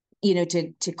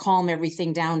 to calm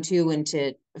everything down too and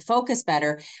to focus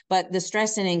better. But the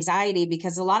stress and anxiety,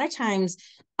 because a lot of times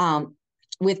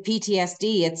with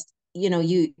PTSD, it's,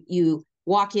 you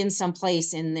walk in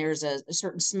someplace and there's a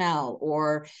certain smell,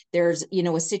 or there's, you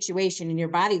know, a situation and your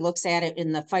body looks at it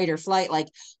in the fight or flight, like,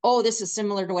 oh, this is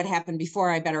similar to what happened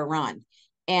before, I better run.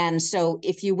 And so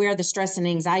if you wear the stress and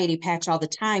anxiety patch all the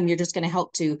time, you're just going to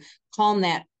help to calm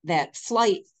that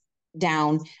flight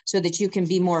down so that you can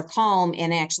be more calm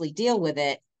and actually deal with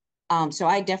it. So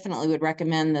I definitely would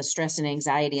recommend the stress and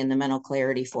anxiety and the mental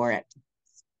clarity for it.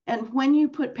 And when you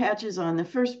put patches on, the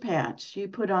first patch you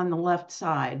put on the left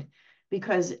side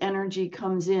because energy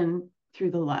comes in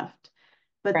through the left.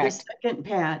 But Correct. the second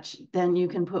patch, then you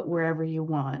can put wherever you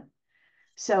want.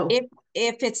 So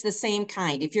if it's the same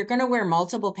kind, if you're going to wear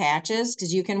multiple patches,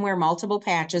 because you can wear multiple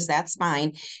patches, that's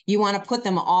fine. You want to put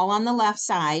them all on the left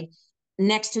side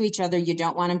next to each other. You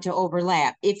don't want them to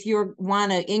overlap. If you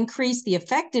want to increase the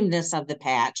effectiveness of the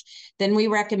patch, then we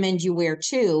recommend you wear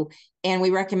two. And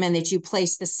we recommend that you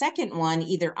place the second one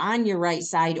either on your right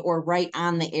side or right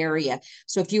on the area.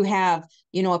 So if you have,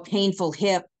 you know, a painful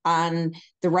hip on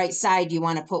the right side, you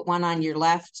want to put one on your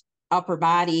left upper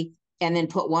body and then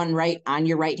put one right on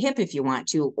your right hip if you want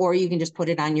to, or you can just put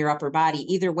it on your upper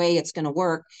body. Either way, it's going to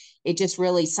work. It just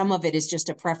really, some of it is just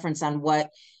a preference on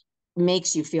what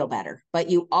makes you feel better, but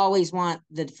you always want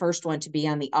the first one to be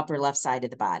on the upper left side of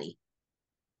the body.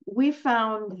 We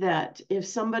found that if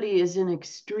somebody is in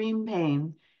extreme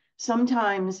pain,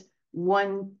 sometimes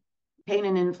one pain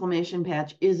and inflammation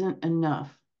patch isn't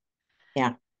enough.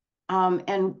 Yeah.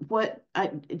 And what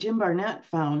Jim Barnett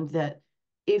found that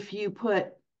if you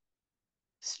put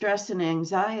stress and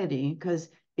anxiety, because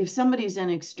if somebody's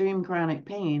in extreme chronic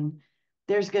pain,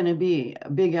 there's going to be a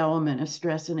big element of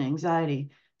stress and anxiety.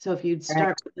 So if you'd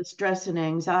start with the stress and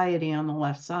anxiety on the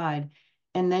left side,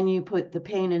 and then you put the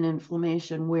pain and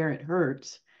inflammation where it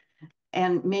hurts,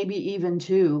 and maybe even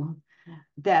two,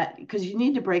 that because you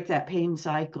need to break that pain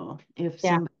cycle if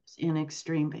somebody's in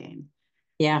extreme pain.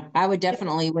 Yeah, I would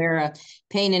definitely wear a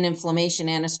pain and inflammation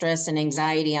and a stress and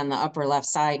anxiety on the upper left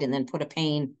side, and then put a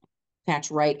pain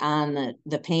patch right on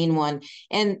the pain one.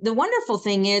 And the wonderful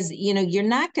thing is, you know, you're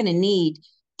not going to need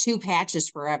two patches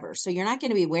forever. So you're not going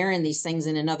to be wearing these things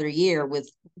in another year with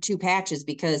two patches,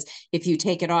 because if you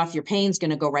take it off, your pain's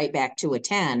going to go right back to a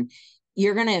 10.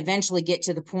 You're going to eventually get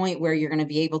to the point where you're going to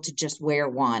be able to just wear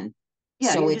one.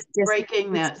 Yeah, so you're it's just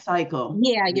breaking that cycle.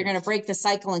 Yeah, you're going to break the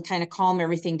cycle and kind of calm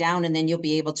everything down, and then you'll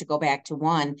be able to go back to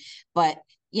one. But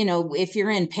you know, if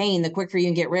you're in pain, the quicker you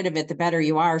can get rid of it, the better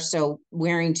you are. So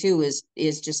wearing two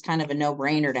is just kind of a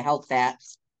no-brainer to help that.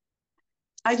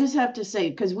 I just have to say,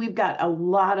 because we've got a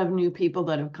lot of new people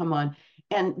that have come on,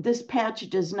 and this patch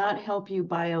does not help you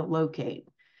biolocate.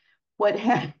 What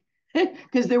happened?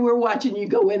 Because they were watching you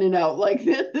go in and out like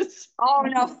this. Oh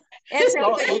no,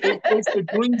 it's the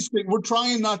green screen. We're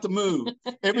trying not to move.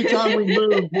 Every time we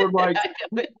move, we're like,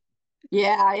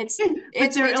 yeah, it's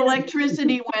but their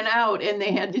electricity went out and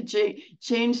they had to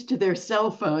change to their cell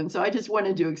phone. So I just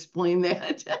wanted to explain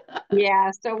that.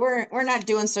 Yeah, so we're not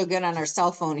doing so good on our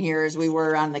cell phone here as we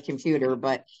were on the computer,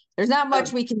 but there's not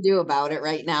much we can do about it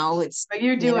right now. It's but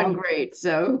you're doing great.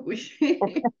 So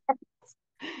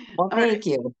well, thank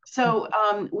you. So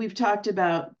we've talked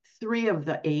about 3 of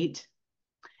the 8.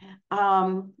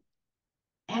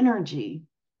 Energy.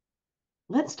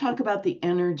 Let's talk about the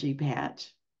energy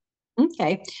patch.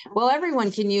 Okay. Well,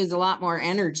 everyone can use a lot more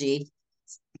energy.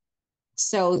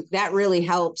 So that really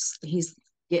helps. He's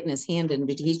getting his hand in,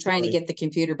 but he's trying to get the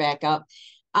computer back up.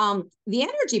 The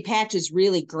energy patch is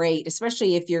really great,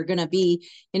 especially if you're going to be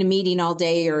in a meeting all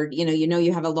day, or, you know,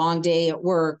 you have a long day at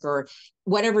work or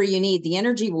whatever you need. The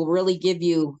energy will really give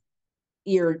you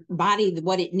your body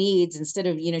what it needs, instead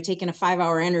of, you know, taking a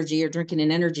 5-hour energy or drinking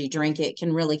an energy drink. It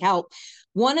can really help.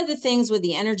 One of the things with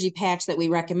the energy patch that we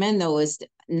recommend, though, is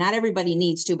not everybody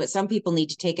needs to, but some people need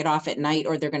to take it off at night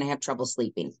or they're going to have trouble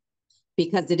sleeping,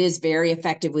 because it is very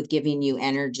effective with giving you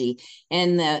energy.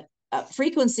 And the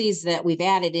frequencies that we've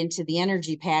added into the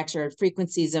energy patch are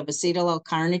frequencies of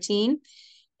acetyl-L-carnitine,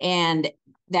 and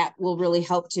that will really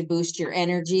help to boost your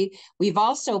energy. We've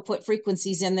also put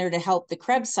frequencies in there to help the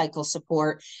Krebs cycle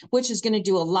support, which is going to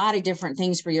do a lot of different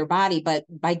things for your body. But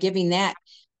by giving that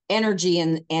energy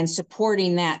and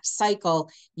supporting that cycle,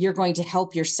 you're going to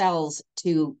help your cells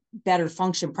to better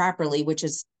function properly, which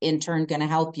is in turn going to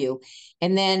help you.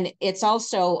 And then it's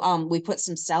also, we put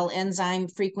some cell enzyme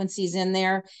frequencies in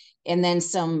there, and then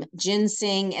some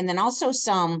ginseng, and then also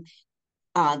some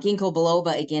ginkgo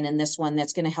biloba again in this one,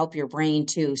 that's going to help your brain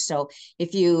too. So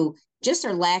if you just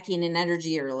are lacking in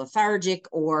energy or lethargic,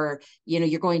 or, you know,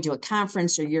 you're going to a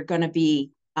conference, or you're going to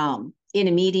be in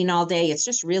a meeting all day, it's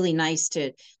just really nice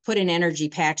to put an energy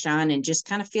patch on and just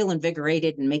kind of feel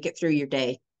invigorated and make it through your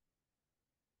day.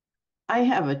 I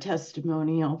have a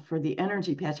testimonial for the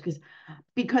energy patch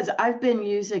because I've been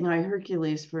using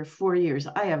iHercules for 4 years.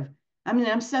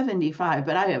 I'm 75,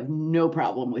 but I have no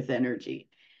problem with energy.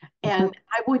 And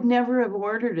I would never have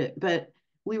ordered it, but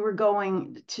we were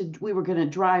going to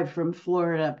drive from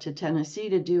Florida up to Tennessee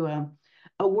to do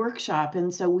a workshop.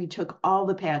 And so we took all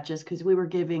the patches because we were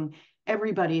giving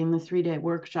everybody in the 3-day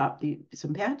workshop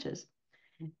some patches.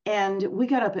 And we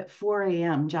got up at 4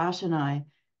 a.m., Josh and I,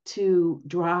 to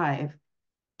drive.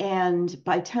 And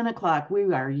by 10 o'clock,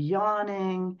 we are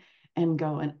yawning and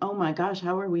going, oh my gosh,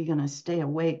 how are we going to stay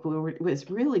awake? It was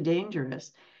really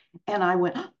dangerous. And I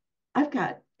went, oh, I've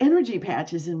got energy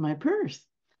patches in my purse.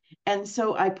 And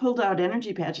so I pulled out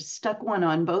energy patches, stuck one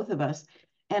on both of us.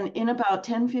 And in about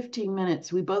 10, 15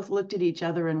 minutes, we both looked at each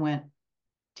other and went,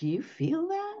 do you feel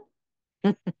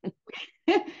that?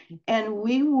 And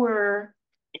we were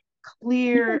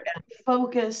clear and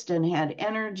focused and had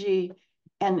energy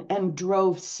and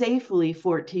drove safely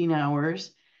 14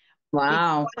 hours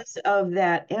Wow. because of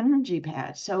that energy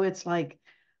patch. So it's like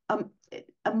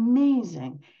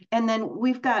amazing. And then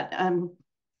we've got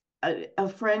a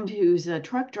friend who's a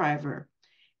truck driver,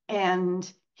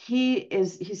 and he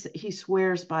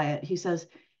swears by it. He says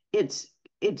it's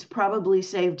probably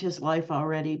saved his life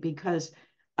already because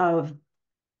of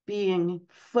being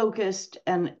focused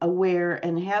and aware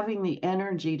and having the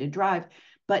energy to drive.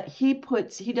 But he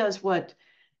does what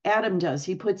Adam does.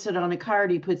 He puts it on a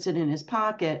card, he puts it in his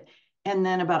pocket, and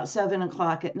then about 7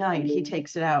 o'clock at night, he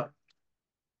takes it out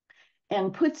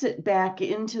and puts it back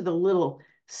into the little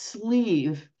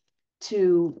sleeve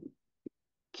to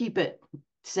keep it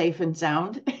safe and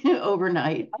sound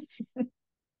overnight.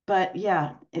 But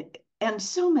yeah, and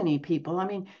so many people, I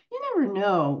mean, you never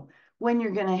know when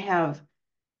you're going to have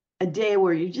a day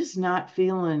where you're just not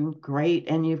feeling great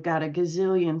and you've got a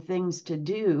gazillion things to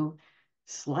do.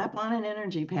 Slap on an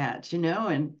energy patch,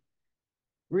 and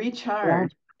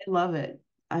recharge. I love it.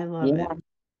 I love Yeah. it.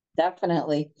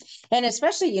 Definitely. And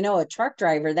especially, a truck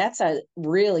driver, that's a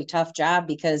really tough job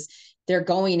because they're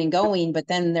going and going, but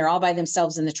then they're all by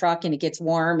themselves in the truck and it gets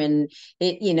warm and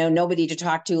nobody to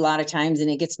talk to a lot of times and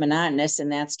it gets monotonous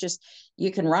and that's just,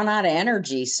 you can run out of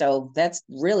energy. So that's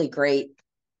really great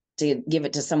to give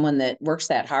it to someone that works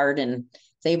that hard and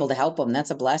is able to help them.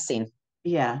 That's a blessing.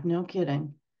 Yeah, no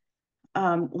kidding.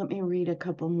 Let me read a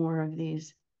couple more of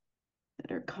these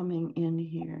that are coming in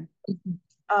here.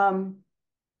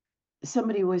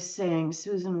 Somebody was saying,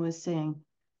 Susan was saying,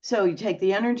 so you take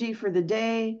the energy for the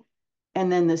day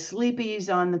and then the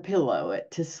sleepies on the pillow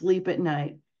to sleep at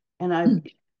night. And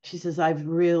she says, I've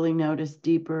really noticed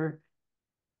deeper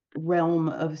realm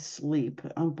of sleep.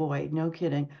 Oh boy, no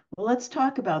kidding. Well, let's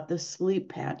talk about the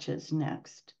sleep patches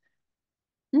next.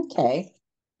 Okay.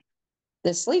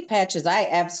 The sleep patches, I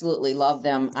absolutely love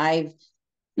them. I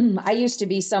used to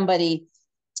be somebody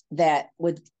that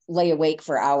would lay awake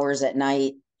for hours at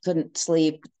night, couldn't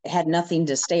sleep, had nothing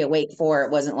to stay awake for.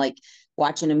 It wasn't like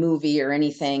watching a movie or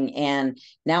anything. And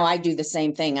now I do the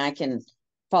same thing. I can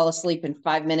fall asleep in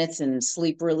 5 minutes and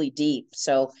sleep really deep.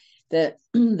 So the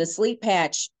sleep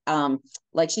patch,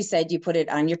 like she said, you put it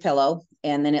on your pillow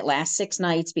and then it lasts 6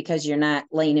 nights because you're not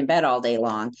laying in bed all day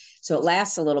long. So it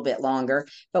lasts a little bit longer,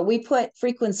 but we put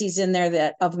frequencies in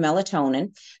there of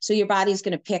melatonin. So your body's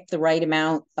going to pick the right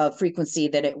amount of frequency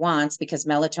that it wants because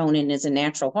melatonin is a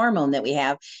natural hormone that we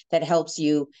have that helps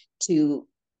you to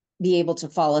be able to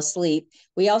fall asleep.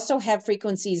 We also have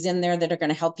frequencies in there that are going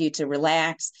to help you to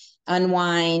relax,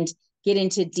 unwind, get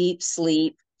into deep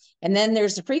sleep. And then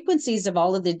there's the frequencies of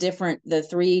all of the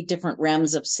 3 different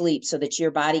realms of sleep so that your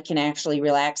body can actually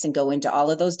relax and go into all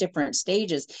of those different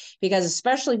stages. Because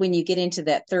especially when you get into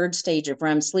that 3rd stage of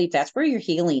REM sleep, that's where your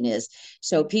healing is.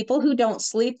 So people who don't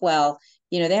sleep well,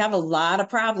 they have a lot of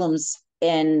problems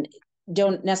and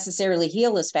don't necessarily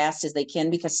heal as fast as they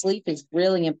can because sleep is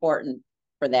really important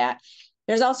for that.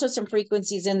 There's also some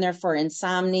frequencies in there for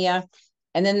insomnia.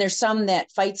 And then there's some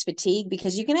that fights fatigue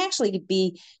because you can actually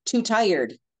be too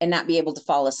tired and not be able to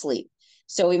fall asleep.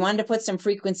 So we wanted to put some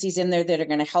frequencies in there that are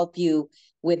going to help you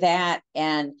with that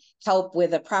and help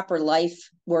with a proper life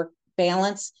work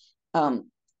balance.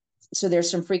 So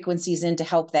there's some frequencies in to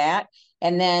help that.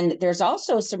 And then there's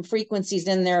also some frequencies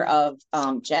in there of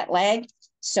jet lag.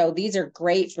 So these are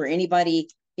great for anybody,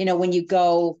 when you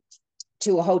go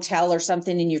to a hotel or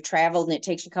something and you traveled and it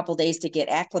takes you a couple of days to get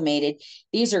acclimated.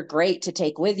 These are great to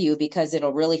take with you because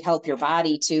it'll really help your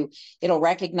body it'll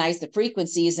recognize the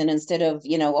frequencies. And instead of,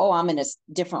 oh, I'm in a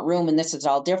different room and this is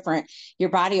all different,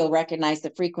 your body will recognize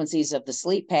the frequencies of the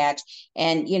sleep patch.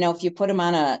 And, if you put them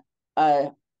on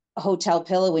a hotel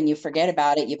pillow when you forget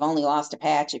about it. You've only lost a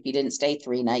patch if you didn't stay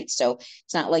 3 nights. So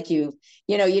it's not like you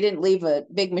didn't leave a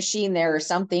big machine there or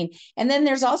something. And then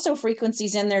there's also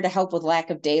frequencies in there to help with lack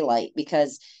of daylight,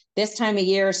 because this time of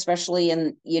year, especially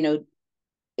in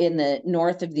the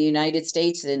north of the United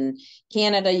States and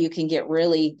Canada, you can get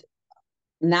really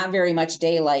not very much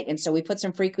daylight. And so we put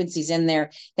some frequencies in there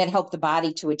that help the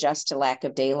body to adjust to lack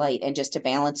of daylight and just to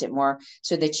balance it more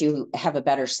so that you have a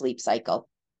better sleep cycle.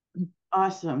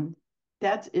 Awesome.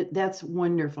 That's it. That's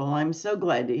wonderful. I'm so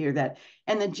glad to hear that.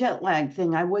 And the jet lag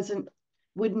thing, I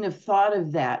wouldn't have thought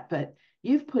of that, but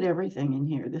you've put everything in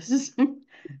here. This is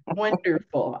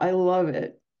wonderful. I love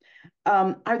it.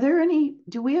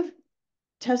 Do we have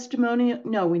testimony?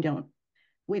 No, we don't.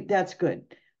 That's good.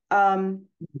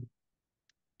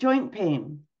 Joint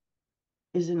pain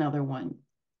is another one.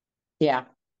 Yeah.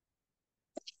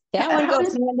 That one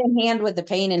goes hand in hand with the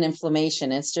pain and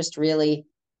inflammation. It's just really,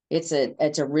 it's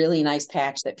a really nice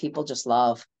patch that people just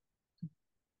love.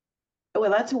 Well,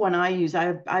 that's the one I use.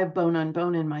 I have bone on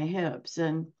bone in my hips,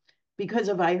 and because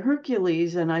of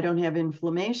iHercules and I don't have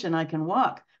inflammation, I can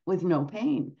walk with no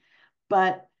pain.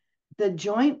 But the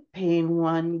joint pain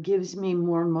one gives me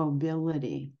more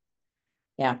mobility.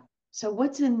 Yeah. So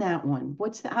what's in that one?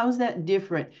 How's that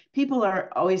different? People are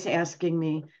always asking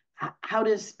me, how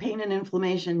does pain and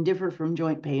inflammation differ from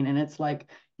joint pain? And it's like,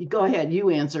 go ahead,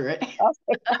 you answer it.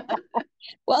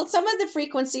 Well, some of the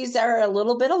frequencies are a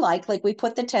little bit alike. Like we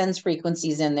put the TENS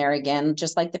frequencies in there again,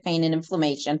 just like the pain and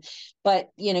inflammation. But,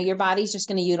 your body's just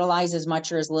going to utilize as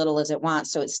much or as little as it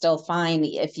wants. So it's still fine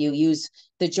if you use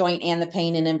the joint and the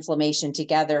pain and inflammation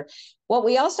together. What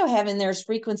we also have in there is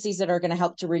frequencies that are going to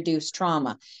help to reduce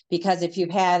trauma. Because if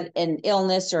you've had an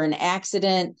illness or an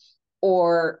accident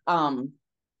or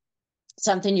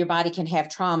something, your body can have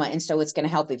trauma. And so it's going to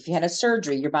help. If you had a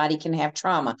surgery, your body can have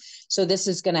trauma. So this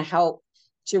is going to help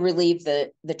to relieve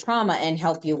the trauma and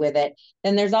help you with it.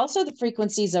 Then there's also the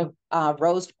frequencies of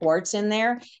rose quartz in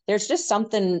there. There's just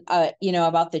something,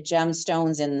 about the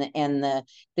gemstones and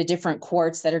the different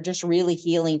quartz that are just really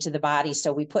healing to the body.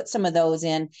 So we put some of those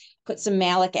in, put some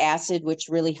malic acid, which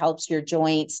really helps your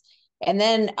joints. And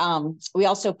then we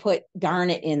also put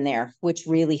garnet in there, which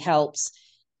really helps.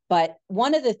 But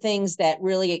one of the things that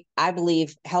really, I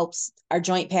believe, helps our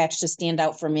joint patch to stand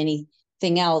out from anything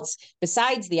else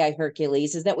besides the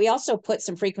iHercules is that we also put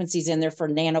some frequencies in there for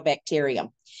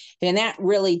nanobacterium. And that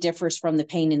really differs from the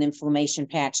pain and inflammation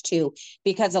patch too,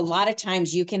 because a lot of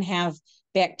times you can have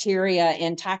bacteria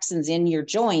and toxins in your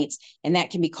joints, and that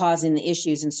can be causing the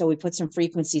issues. And so we put some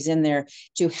frequencies in there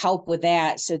to help with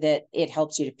that so that it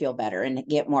helps you to feel better and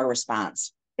get more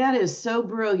response. That is so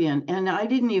brilliant. And I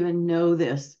didn't even know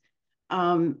this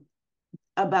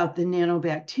about the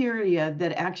nanobacteria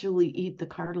that actually eat the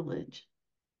cartilage.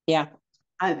 Yeah.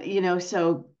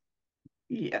 So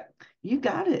yeah, you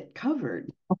got it covered.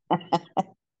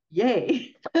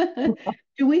 Yay.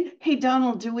 Hey,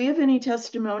 Donald, do we have any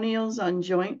testimonials on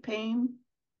joint pain?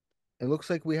 It looks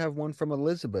like we have one from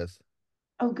Elizabeth.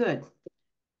 Oh, good.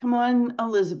 Come on,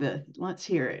 Elizabeth. Let's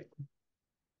hear it.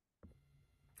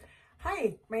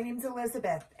 Hi, my name's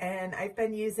Elizabeth, and I've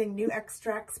been using New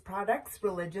Extracts products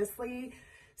religiously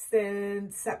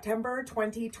since September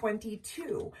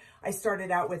 2022. I started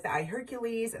out with the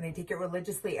iHercules, and I take it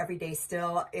religiously every day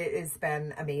still. It has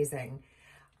been amazing.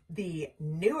 The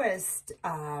newest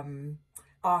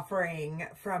offering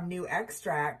from New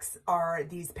Extracts are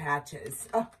these patches.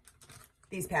 Oh,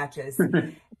 these patches.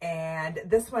 And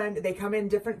this one, they come in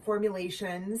different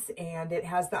formulations, and it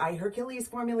has the iHercules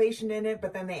formulation in it,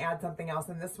 but then they add something else.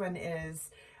 And this one is,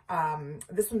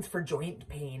 this one's for joint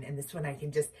pain. And this one, I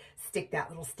can just stick that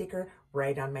little sticker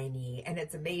right on my knee. And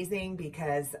it's amazing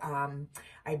because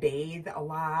I bathe a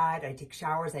lot, I take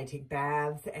showers, I take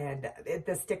baths, and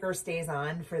the sticker stays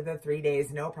on for the 3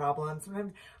 days, no problem.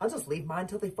 Sometimes I'll just leave them on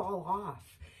until they fall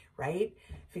off, right?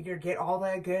 Figure get all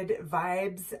the good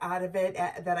vibes out of it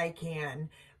that I can.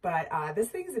 But this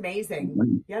thing's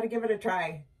amazing. You got to give it a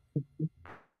try.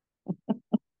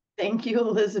 Thank you,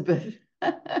 Elizabeth.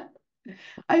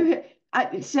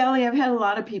 Sally, I've had a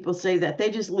lot of people say that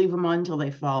they just leave them on until they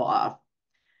fall off.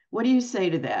 What do you say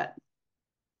to that?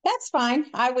 That's fine.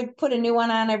 I would put a new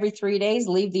one on every 3 days,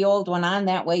 leave the old one on.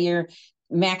 That way you're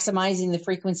maximizing the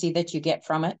frequency that you get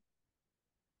from it.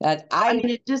 I mean,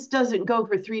 it just doesn't go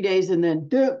for 3 days and then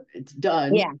it's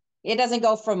done. Yeah. It doesn't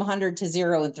go from 100 to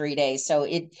 0 in 3 days.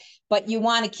 But you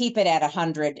want to keep it at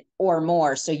 100 or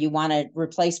more. So you want to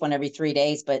replace one every 3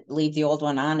 days, but leave the old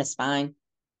one on is fine.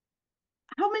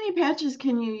 How many patches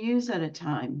can you use at a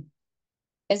time?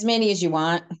 As many as you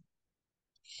want.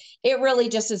 It really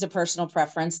just is a personal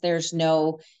preference. There's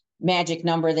no magic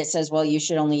number that says, well, you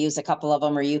should only use a couple of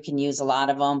them, or you can use a lot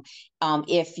of them.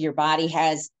 If your body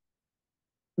has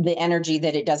the energy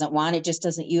that it doesn't want, it just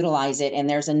doesn't utilize it. And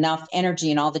there's enough energy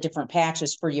in all the different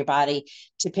patches for your body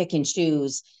to pick and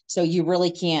choose. So you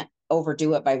really can't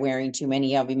overdo it by wearing too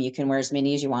many of them. You can wear as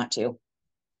many as you want to.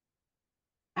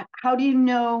 How do you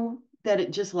know that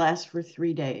it just lasts for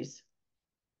 3 days?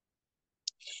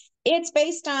 It's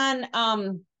based on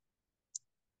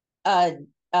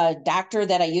a doctor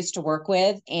that I used to work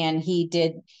with, and he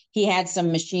had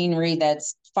some machinery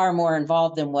that's far more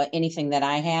involved than what anything that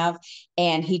I have.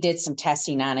 And he did some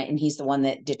testing on it, and he's the one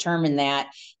that determined that.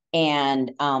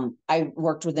 And I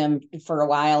worked with him for a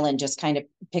while and just kind of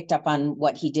picked up on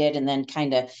what he did, and then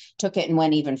kind of took it and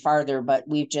went even farther. But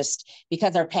we've just,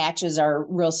 because our patches are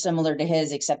real similar to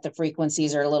his, except the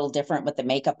frequencies are a little different, but the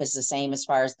makeup is the same as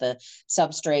far as the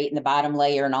substrate and the bottom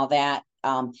layer and all that.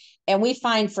 And we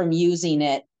find from using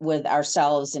it with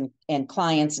ourselves and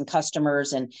clients and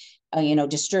customers and,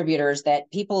 distributors,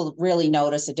 that people really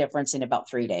notice a difference in about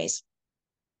 3 days.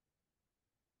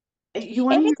 And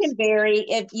it can vary.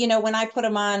 If, when I put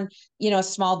them on, a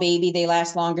small baby, they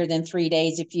last longer than 3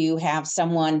 days. If you have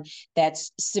someone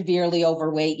that's severely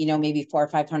overweight, maybe 400 or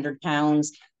 500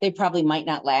 pounds, they probably might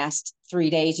not last 3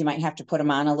 days. You might have to put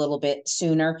them on a little bit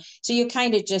sooner. So you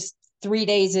kind of just, 3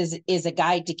 days is a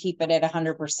guide to keep it at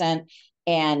 100%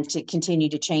 and to continue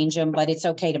to change them. But it's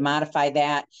okay to modify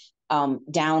that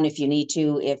down if you need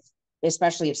to,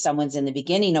 especially if someone's in the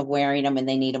beginning of wearing them and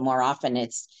they need them more often.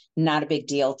 It's not a big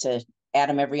deal to add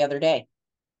them every other day.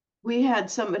 We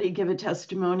had somebody give a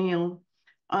testimonial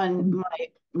on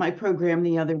my program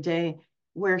the other day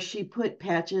where she put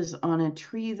patches on a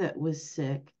tree that was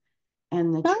sick,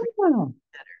 and the tree was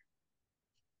better.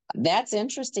 That's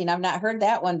interesting. I've not heard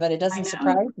that one, but it doesn't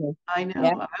surprise me. I know.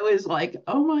 Yeah. I was like,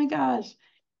 oh my gosh.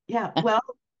 Yeah. Well,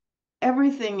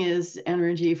 everything is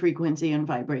energy, frequency, and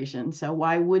vibration. So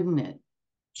why wouldn't it?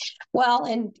 Well,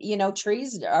 and,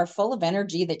 trees are full of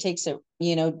energy that takes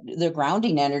the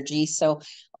grounding energy. So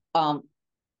a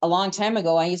long time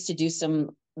ago, I used to do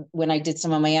when I did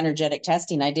some of my energetic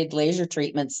testing, I did laser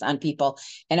treatments on people.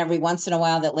 And every once in a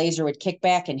while, that laser would kick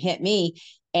back and hit me.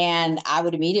 And I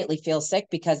would immediately feel sick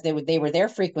because they were their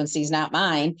frequencies, not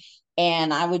mine.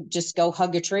 And I would just go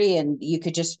hug a tree, and you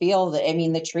could just feel that. I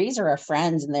mean, the trees are our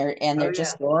friends, and they're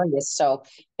just glorious. So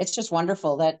it's just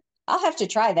wonderful. That I'll have to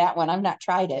try that one. I've not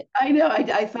tried it. I know.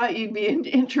 I thought you'd be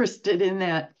interested in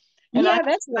that. And yeah,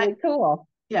 that's really cool.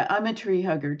 Yeah, I'm a tree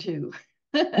hugger too.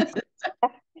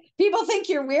 People think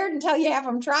you're weird until you have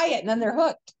them try it, and then they're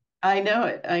hooked. I know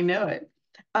it. I know it.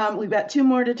 We've got 2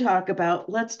 more to talk about.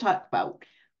 Let's talk about,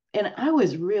 and I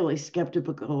was really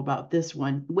skeptical about this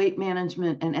one, weight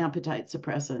management and appetite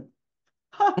suppressant.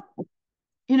 Huh.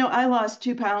 I lost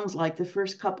 2 pounds like the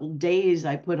first couple days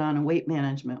I put on a weight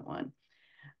management one.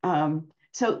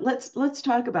 So let's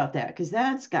talk about that, because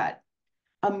that's got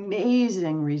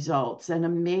amazing results and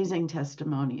amazing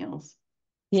testimonials.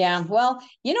 Yeah, well,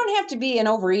 you don't have to be an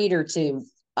overeater to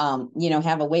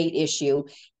have a weight issue.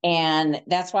 And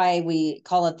that's why we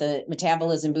call it the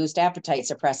metabolism boost appetite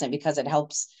suppressant, because it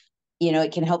helps,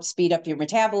 it can help speed up your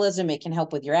metabolism. It can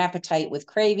help with your appetite, with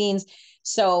cravings.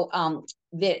 So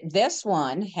this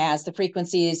one has the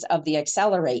frequencies of the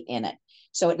accelerate in it.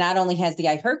 So it not only has the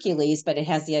iHercules, but it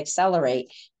has the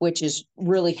accelerate, which is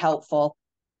really helpful.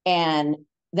 And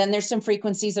then there's some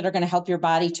frequencies that are going to help your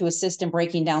body to assist in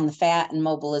breaking down the fat and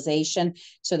mobilization.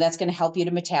 So that's going to help you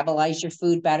to metabolize your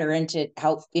food better and to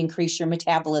help increase your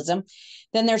metabolism.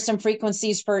 Then there's some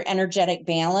frequencies for energetic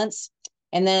balance.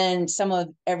 And then some of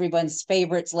everyone's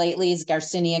favorites lately is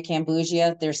Garcinia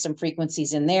cambogia. There's some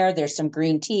frequencies in there. There's some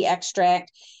green tea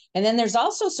extract. And then there's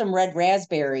also some red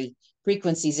raspberry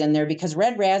frequencies in there, because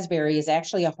red raspberry is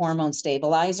actually a hormone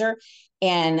stabilizer.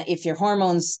 And if your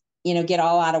hormones get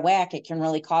all out of whack, it can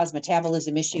really cause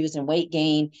metabolism issues and weight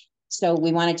gain. So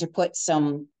we wanted to put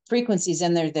some frequencies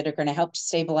in there that are going to help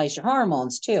stabilize your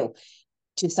hormones too,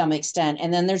 to some extent.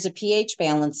 And then there's a pH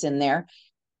balance in there,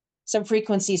 some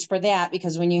frequencies for that,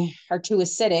 because when you are too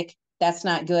acidic, that's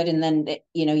not good. And then,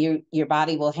 your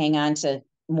body will hang on to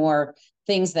more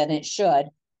things than it should.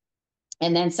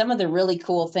 And then some of the really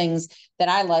cool things that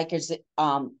I like is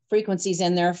frequencies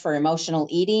in there for emotional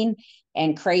eating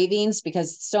and cravings,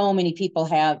 because so many people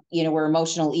have, we're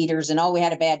emotional eaters, and we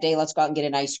had a bad day, let's go out and get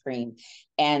an ice cream.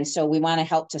 And so we want to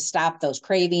help to stop those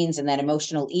cravings and that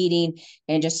emotional eating,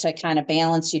 and just to kind of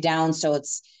balance you down. So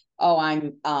it's,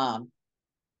 I'm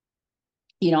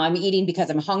eating because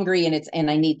I'm hungry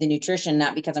and I need the nutrition,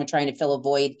 not because I'm trying to fill a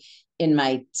void in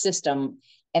my system.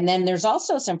 And then there's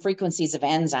also some frequencies of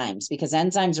enzymes, because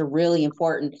enzymes are really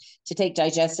important to take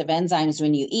digestive enzymes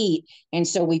when you eat. And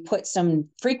so we put some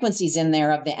frequencies in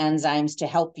there of the enzymes to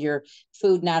help your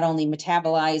food not only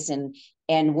metabolize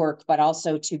and work, but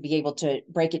also to be able to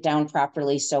break it down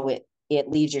properly so it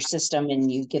leaves your system and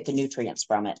you get the nutrients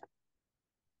from it.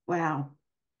 Wow.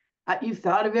 You've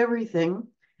thought of everything,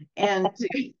 and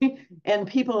and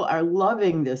people are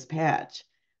loving this patch.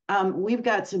 We've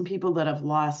got some people that have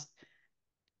lost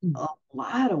a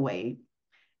lot of weight,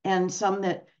 and some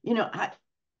that,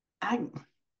 I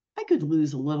I could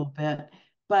lose a little bit,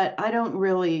 but I don't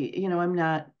really, I'm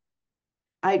not.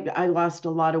 I lost a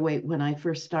lot of weight when I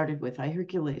first started with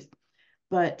iHercules,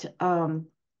 but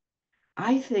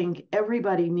I think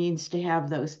everybody needs to have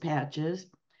those patches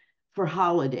for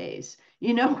holidays.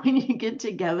 When you get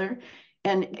together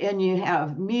and you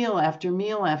have meal after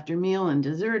meal after meal and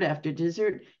dessert after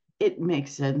dessert, it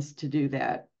makes sense to do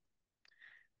that.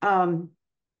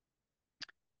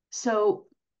 So,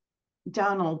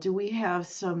 Donald, do we have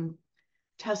some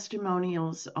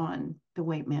testimonials on the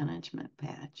weight management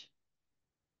patch?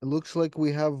 It looks like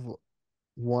we have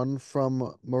one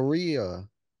from Maria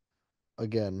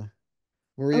again.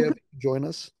 Maria, if you join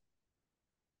us.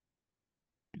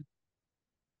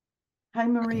 Hi,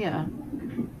 Maria.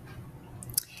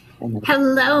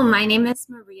 Hello, my name is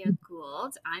Maria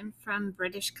Gould. I'm from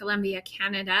British Columbia,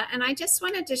 Canada, and I just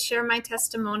wanted to share my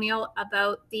testimonial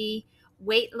about the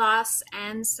weight loss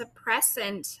and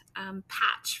suppressant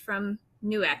patch from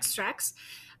New Extracts.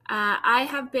 I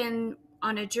have been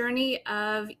on a journey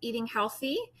of eating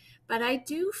healthy, but I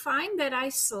do find that I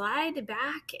slide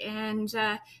back and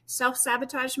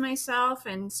self-sabotage myself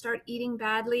and start eating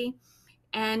badly.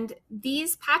 And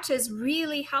these patches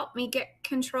really help me get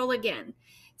control again.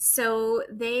 So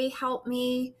they help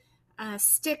me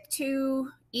stick to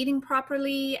eating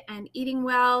properly and eating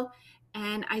well.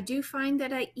 And I do find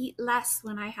that I eat less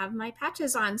when I have my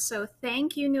patches on. So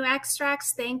thank you, New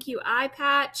Extracts. Thank you,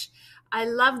 iPatch. I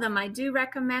love them. I do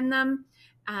recommend them.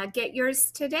 Get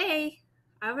yours today.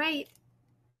 All right.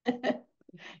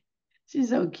 She's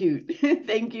so cute.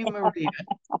 Thank you, Maria.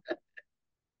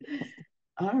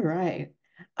 All right.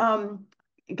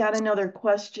 Got another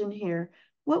question here.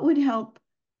 What would help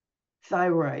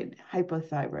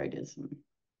hypothyroidism?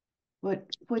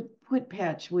 What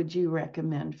patch would you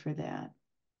recommend for that?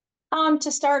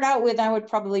 To start out with, I would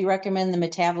probably recommend the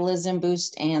metabolism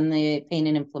boost and the pain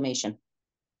and inflammation,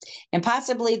 and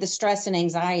possibly the stress and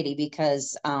anxiety,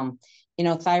 because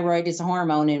thyroid is a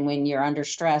hormone, and when you're under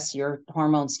stress, your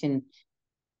hormones can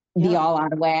be all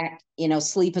out of whack.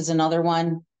 Sleep is another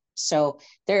one. So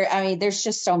there's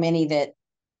just so many that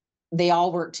they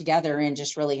all work together and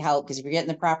just really help, because if you're getting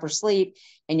the proper sleep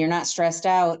and you're not stressed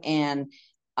out and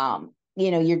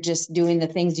you're just doing the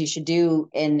things you should do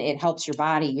and it helps your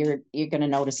body, you're going to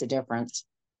notice a difference.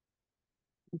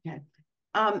 Okay.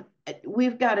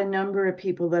 We've got a number of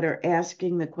people that are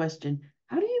asking the question,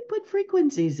 how do you put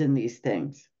frequencies in these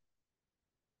things?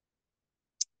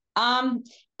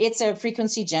 It's a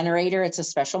frequency generator. It's a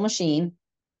special machine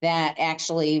that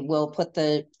actually will put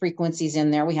the frequencies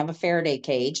in there. We have a Faraday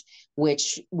cage,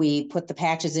 which we put the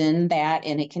patches in that,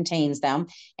 and it contains them.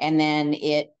 And then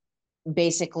it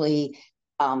basically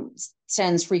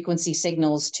sends frequency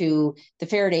signals to the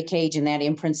Faraday cage, and that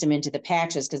imprints them into the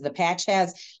patches, because the patch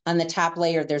has on the top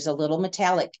layer, there's a little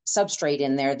metallic substrate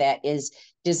in there that is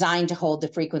designed to hold the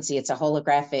frequency. It's a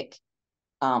holographic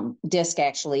disc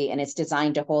actually, and it's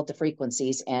designed to hold the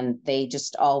frequencies, and they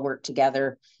just all work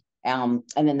together. And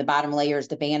then the bottom layer is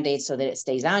the Band-Aid so that it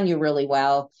stays on you really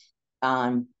well.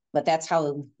 But that's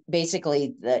how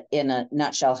basically in a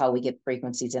nutshell, how we get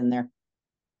frequencies in there.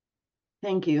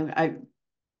 Thank you.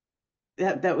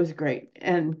 That was great.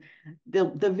 And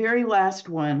the very last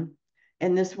one,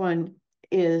 and this one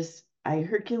is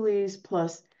iHercules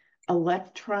plus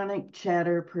electronic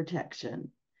chatter protection.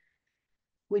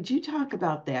 Would you talk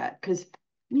about that? Because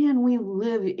man, we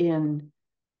live in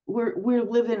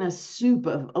a soup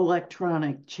of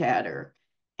electronic chatter,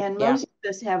 and most of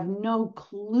us have no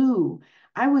clue.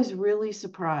 I was really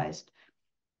surprised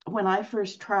when I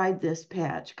first tried this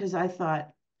patch, because I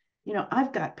thought,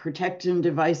 I've got protection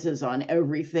devices on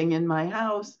everything in my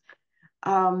house.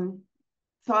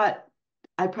 Thought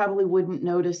I probably wouldn't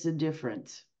notice a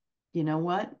difference. You know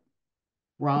what?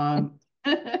 Wrong.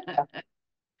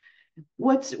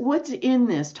 What's in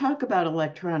this? Talk about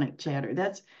electronic chatter.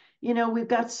 That's, we've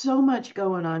got so much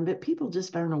going on, but people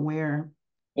just aren't aware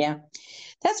Yeah.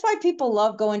 That's why people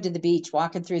love going to the beach,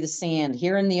 walking through the sand,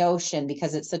 hearing the ocean,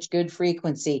 because it's such good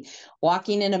frequency.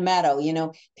 Walking in a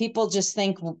meadow, people just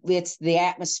think it's the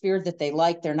atmosphere that they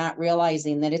like. They're not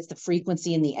realizing that it's the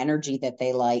frequency and the energy that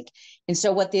they like. And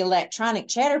so what the electronic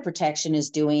chatter protection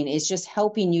is doing is just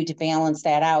helping you to balance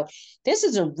that out. This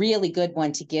is a really good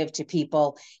one to give to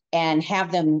people and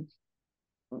have them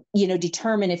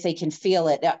determine if they can feel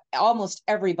it. Almost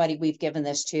everybody we've given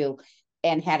this to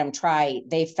and had them try,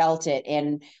 they felt it.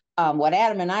 And what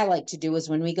Adam and I like to do is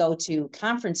when we go to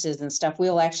conferences and stuff,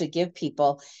 we'll actually give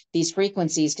people these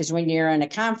frequencies, because when you're in a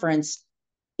conference,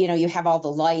 you have all the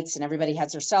lights and everybody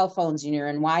has their cell phones, and you're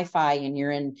in Wi-Fi and you're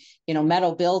in,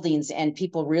 metal buildings, and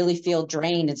people really feel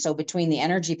drained. And so between the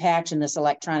energy patch and this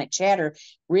electronic chatter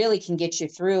really can get you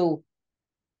through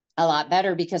a lot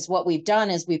better, because what we've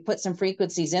done is we've put some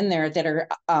frequencies in there that are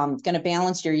going to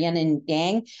balance your yin and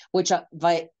yang, which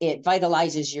it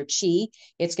vitalizes your chi.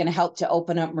 It's going to help to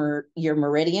open up your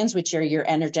meridians, which are your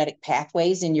energetic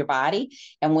pathways in your body.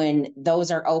 And when those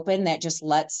are open, that just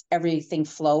lets everything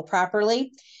flow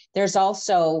properly. There's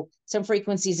also some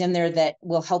frequencies in there that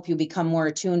will help you become more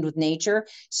attuned with nature.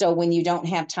 So when you don't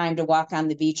have time to walk on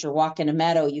the beach or walk in a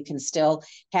meadow, you can still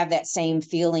have that same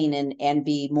feeling and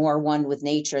be more one with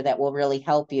nature. That will really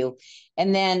help you.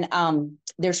 And then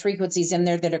there's frequencies in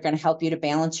there that are going to help you to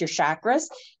balance your chakras.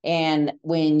 And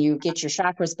when you get your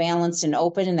chakras balanced and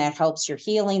open, and that helps your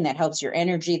healing, that helps your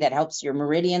energy, that helps your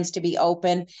meridians to be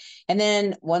open. And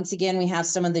then once again, we have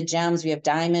some of the gems. We have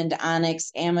diamond,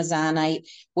 onyx, amazonite,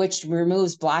 which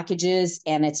removes blockages,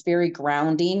 and it's very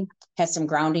grounding, has some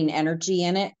grounding energy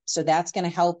in it. So that's going to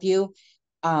help you.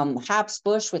 Hops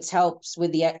bush, which helps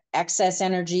with the excess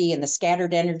energy and the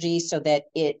scattered energy, so that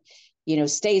it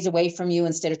stays away from you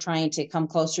instead of trying to come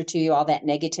closer to you, all that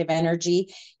negative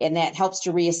energy. And that helps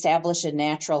to reestablish a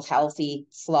natural, healthy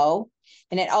flow.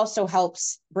 And it also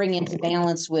helps bring into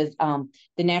balance with the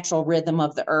natural rhythm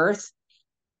of the earth.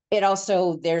 It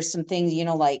also, there's some things,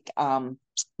 like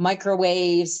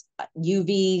microwaves,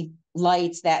 UV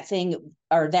lights, that thing,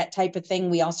 or that type of thing.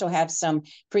 We also have some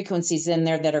frequencies in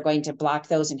there that are going to block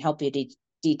those and help you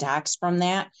detox from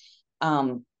that.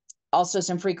 Also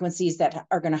some frequencies that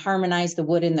are going to harmonize the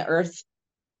wood and the earth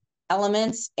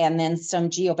elements, and then some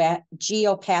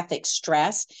geopathic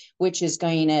stress, which is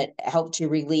going to help to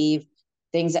relieve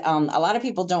things. A lot of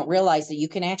people don't realize that you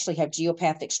can actually have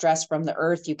geopathic stress from the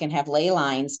earth. You can have ley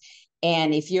lines.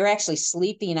 And if you're actually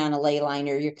sleeping on a ley line,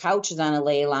 or your couch is on a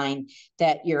ley line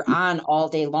that you're on all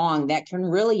day long, that can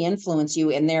really influence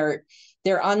you. And they're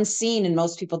unseen, and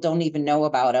most people don't even know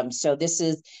about them. So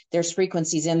there's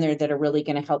frequencies in there that are really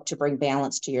going to help to bring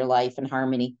balance to your life and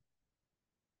harmony.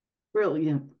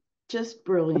 Brilliant. Just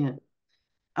brilliant.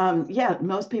 Yeah,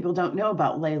 most people don't know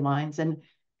about ley lines, and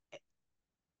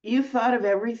you thought of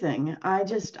everything. I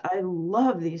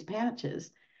love these patches.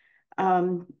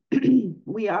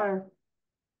 We are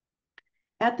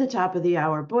at the top of the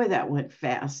hour. Boy, that went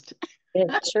fast.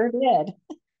 It sure did.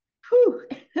 Whew.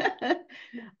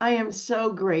 I am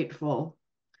so grateful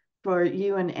for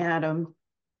you and Adam,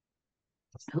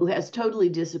 who has totally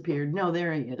disappeared. No,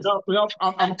 there he is. No,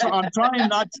 I'm trying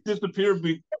not to disappear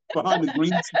behind the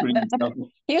green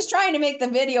screen. He was trying to make the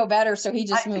video better, so he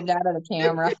just moved out of the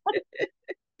camera.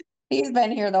 He's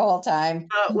been here the whole time.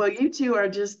 Well, you two are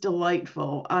just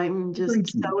delightful. I'm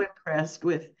just so impressed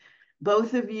with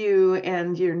both of you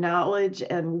and your knowledge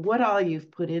and what all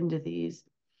you've put into these.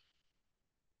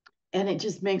 And it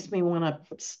just makes me want to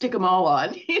stick them all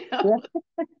on, Yeah.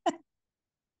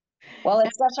 Well,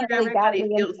 it's definitely got the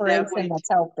inspiration that's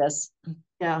helped us.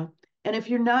 Yeah. And if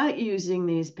you're not using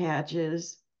these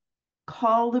patches,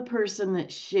 call the person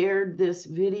that shared this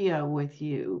video with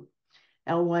you,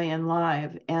 LYN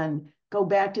Live, and go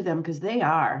back to them, because they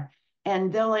are,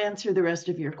 and they'll answer the rest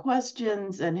of your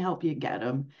questions and help you get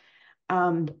them.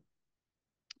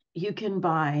 You can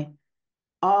buy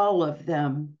all of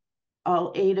them,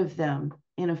 all 8 of them,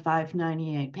 in a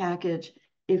 $5.98 package.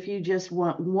 If you just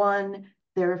want one,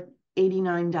 they're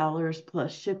 $89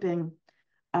 plus shipping.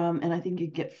 And I think you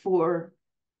get 4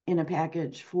 in a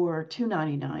package for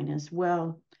 $2.99 as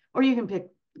well. Or you can pick,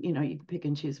 you can pick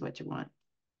and choose what you want.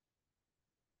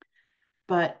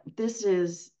 But this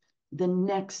is the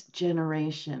next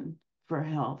generation for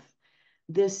health.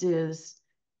 This is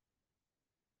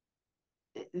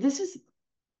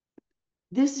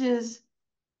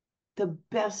the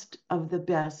best of the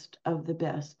best of the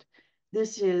best.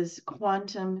 This is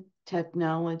quantum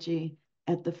technology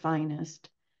at the finest.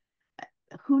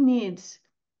 Who needs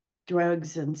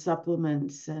drugs and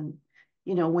supplements, and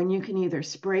when you can either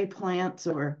spray plants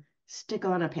or stick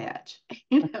on a patch?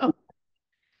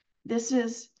 This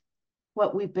is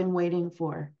what we've been waiting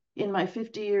for. In my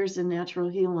 50 years in natural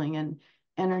healing and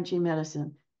energy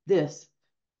medicine, this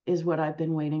is what I've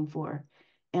been waiting for.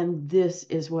 And this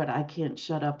is what I can't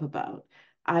shut up about.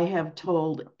 I have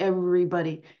told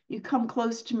everybody, you come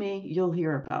close to me, you'll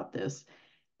hear about this.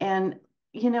 And,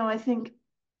 I think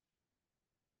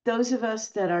those of us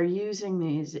that are using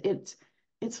these,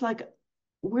 it's like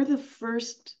we're the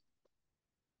first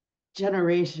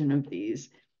generation of these.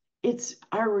 It's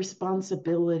our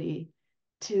responsibility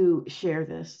to share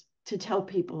this, to tell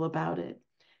people about it,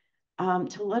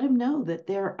 to let them know that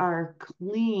there are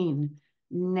clean,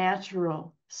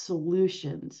 natural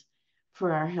solutions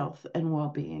for our health and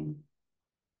well-being.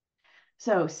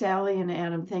 So Sally and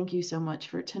Adam, thank you so much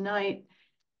for tonight.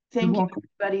 Thank you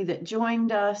everybody that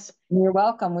joined us. You're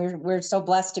welcome. We're so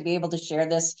blessed to be able to share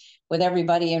this with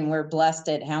everybody, and we're blessed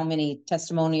at how many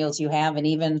testimonials you have, and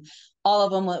even all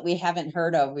of them that we haven't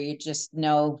heard of. We just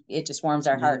know it just warms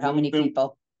our heart how many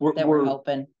people that we're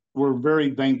helping. We're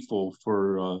very thankful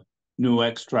for new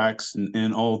extracts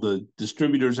and all the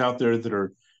distributors out there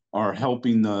that are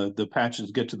helping the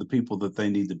patches get to the people that they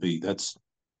need to be. That's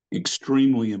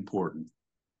extremely important.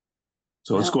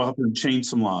 So let's go out there and change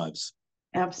some lives.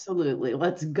 Absolutely.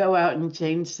 Let's go out and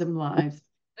change some lives.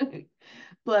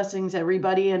 Blessings,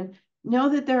 everybody. And know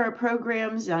that there are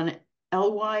programs on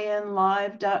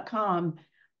lynlive.com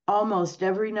almost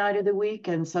every night of the week,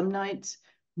 and some nights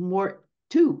more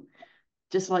too.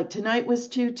 Just like tonight was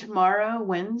 2, tomorrow,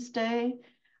 Wednesday.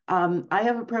 I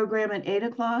have a program at 8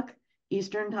 o'clock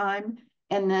Eastern time,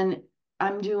 and then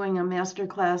I'm doing a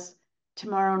masterclass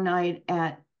tomorrow night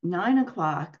at 9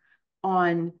 o'clock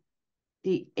on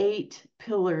the 8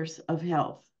 pillars of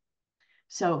health.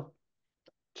 So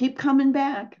keep coming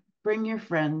back. Bring your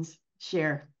friends.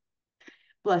 Share.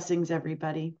 Blessings,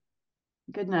 everybody.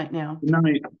 Good night now. Good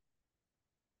night.